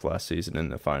Carmine Corp last season in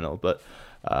the final, but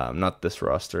not this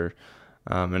roster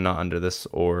and not under this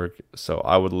org. So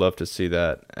I would love to see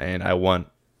that, and I want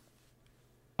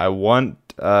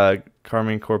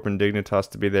Carmine Corp and Dignitas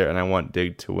to be there, and I want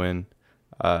Dig to win.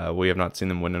 We have not seen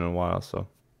them win in a while, so.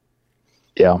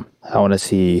 Yeah, I want to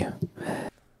see.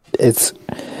 It's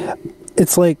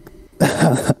like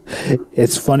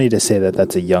it's funny to say that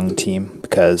that's a young team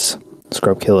because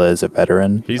Scrub Killer is a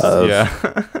veteran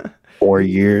of 4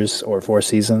 years or 4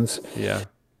 seasons. Yeah.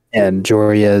 And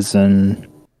Joriez and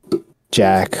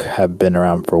Jack have been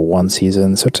around for 1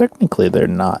 season, so technically they're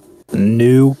not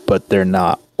new, but they're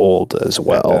not old as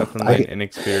well. Definitely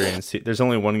inexperienced. There's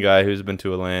only one guy who's been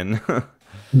to a LAN.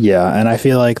 Yeah, and I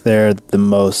feel like they're the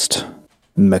most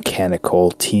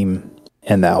mechanical team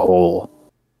in that whole,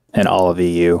 in all of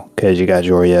EU, because you got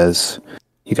Joriez,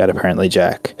 you got apparently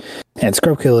Jack. And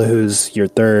Scrubkilla, who's your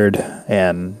third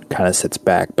and kind of sits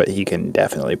back, but he can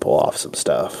definitely pull off some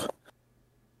stuff.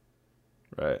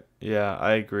 Right. Yeah,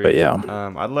 I agree. But yeah.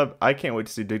 I can't wait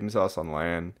to see Dignitas on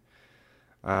LAN.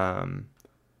 I'm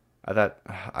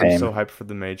Same. so hyped for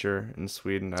the major in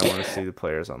Sweden. I want to see the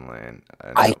players on LAN.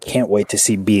 I can't wait to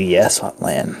see BDS on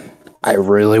LAN. I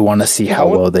really want to see how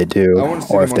well they do, I want to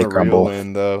see or them if they on a crumble. real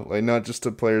LAN though, like not just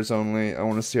the players only. I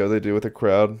want to see how they do with a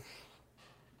crowd.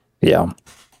 Yeah. I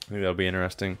think that'll be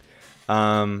interesting.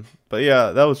 But yeah,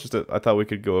 that was I thought we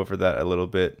could go over that a little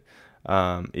bit.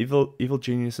 Evil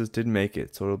Geniuses did make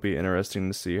it, so it'll be interesting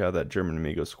to see how that German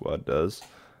Amigo squad does.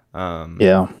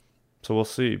 Yeah. So we'll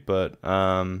see. But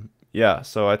yeah,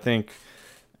 so I think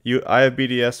I have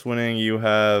BDS winning, you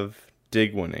have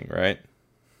Dig winning, right?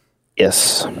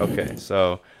 Yes. Okay,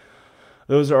 so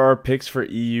those are our picks for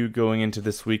EU going into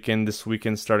this weekend. This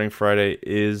weekend, starting Friday,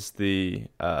 is the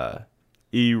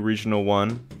EU Regional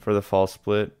 1 for the fall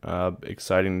split.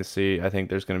 Exciting to see. I think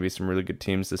there's going to be some really good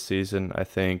teams this season. I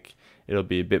think it'll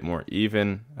be a bit more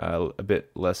even, a bit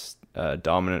less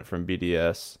dominant from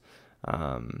BDS.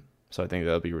 So I think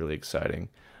that'll be really exciting.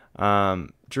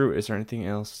 Drew, is there anything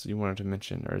else you wanted to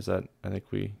mention, or I think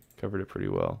we covered it pretty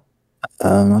well?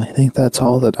 I think that's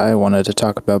all that I wanted to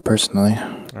talk about personally.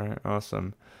 All right,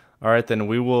 awesome. All right, then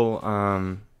we will.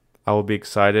 I will be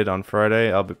excited on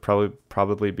Friday. I'll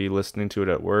probably be listening to it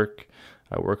at work.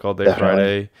 I work all day Definitely.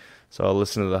 Friday, so I'll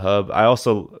listen to the hub. I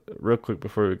also, real quick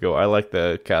before we go, I like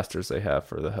the casters they have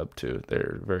for the hub too.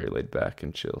 They're very laid back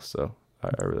and chill, so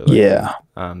I really like Yeah.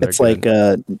 them. It's They're like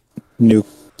good.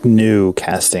 new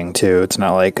casting too. It's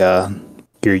not like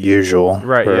your usual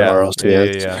Right, for yeah.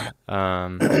 RLCS.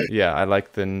 Yeah, I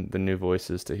like the new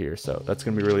voices to hear, so that's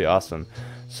gonna be really awesome.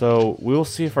 So we'll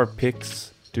see if our picks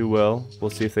do well.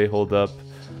 We'll see if they hold up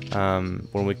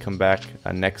when we come back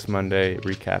next Monday,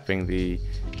 recapping the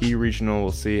E regional.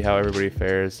 We'll see how everybody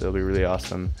fares. It'll be really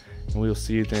awesome, and we'll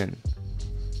see you then.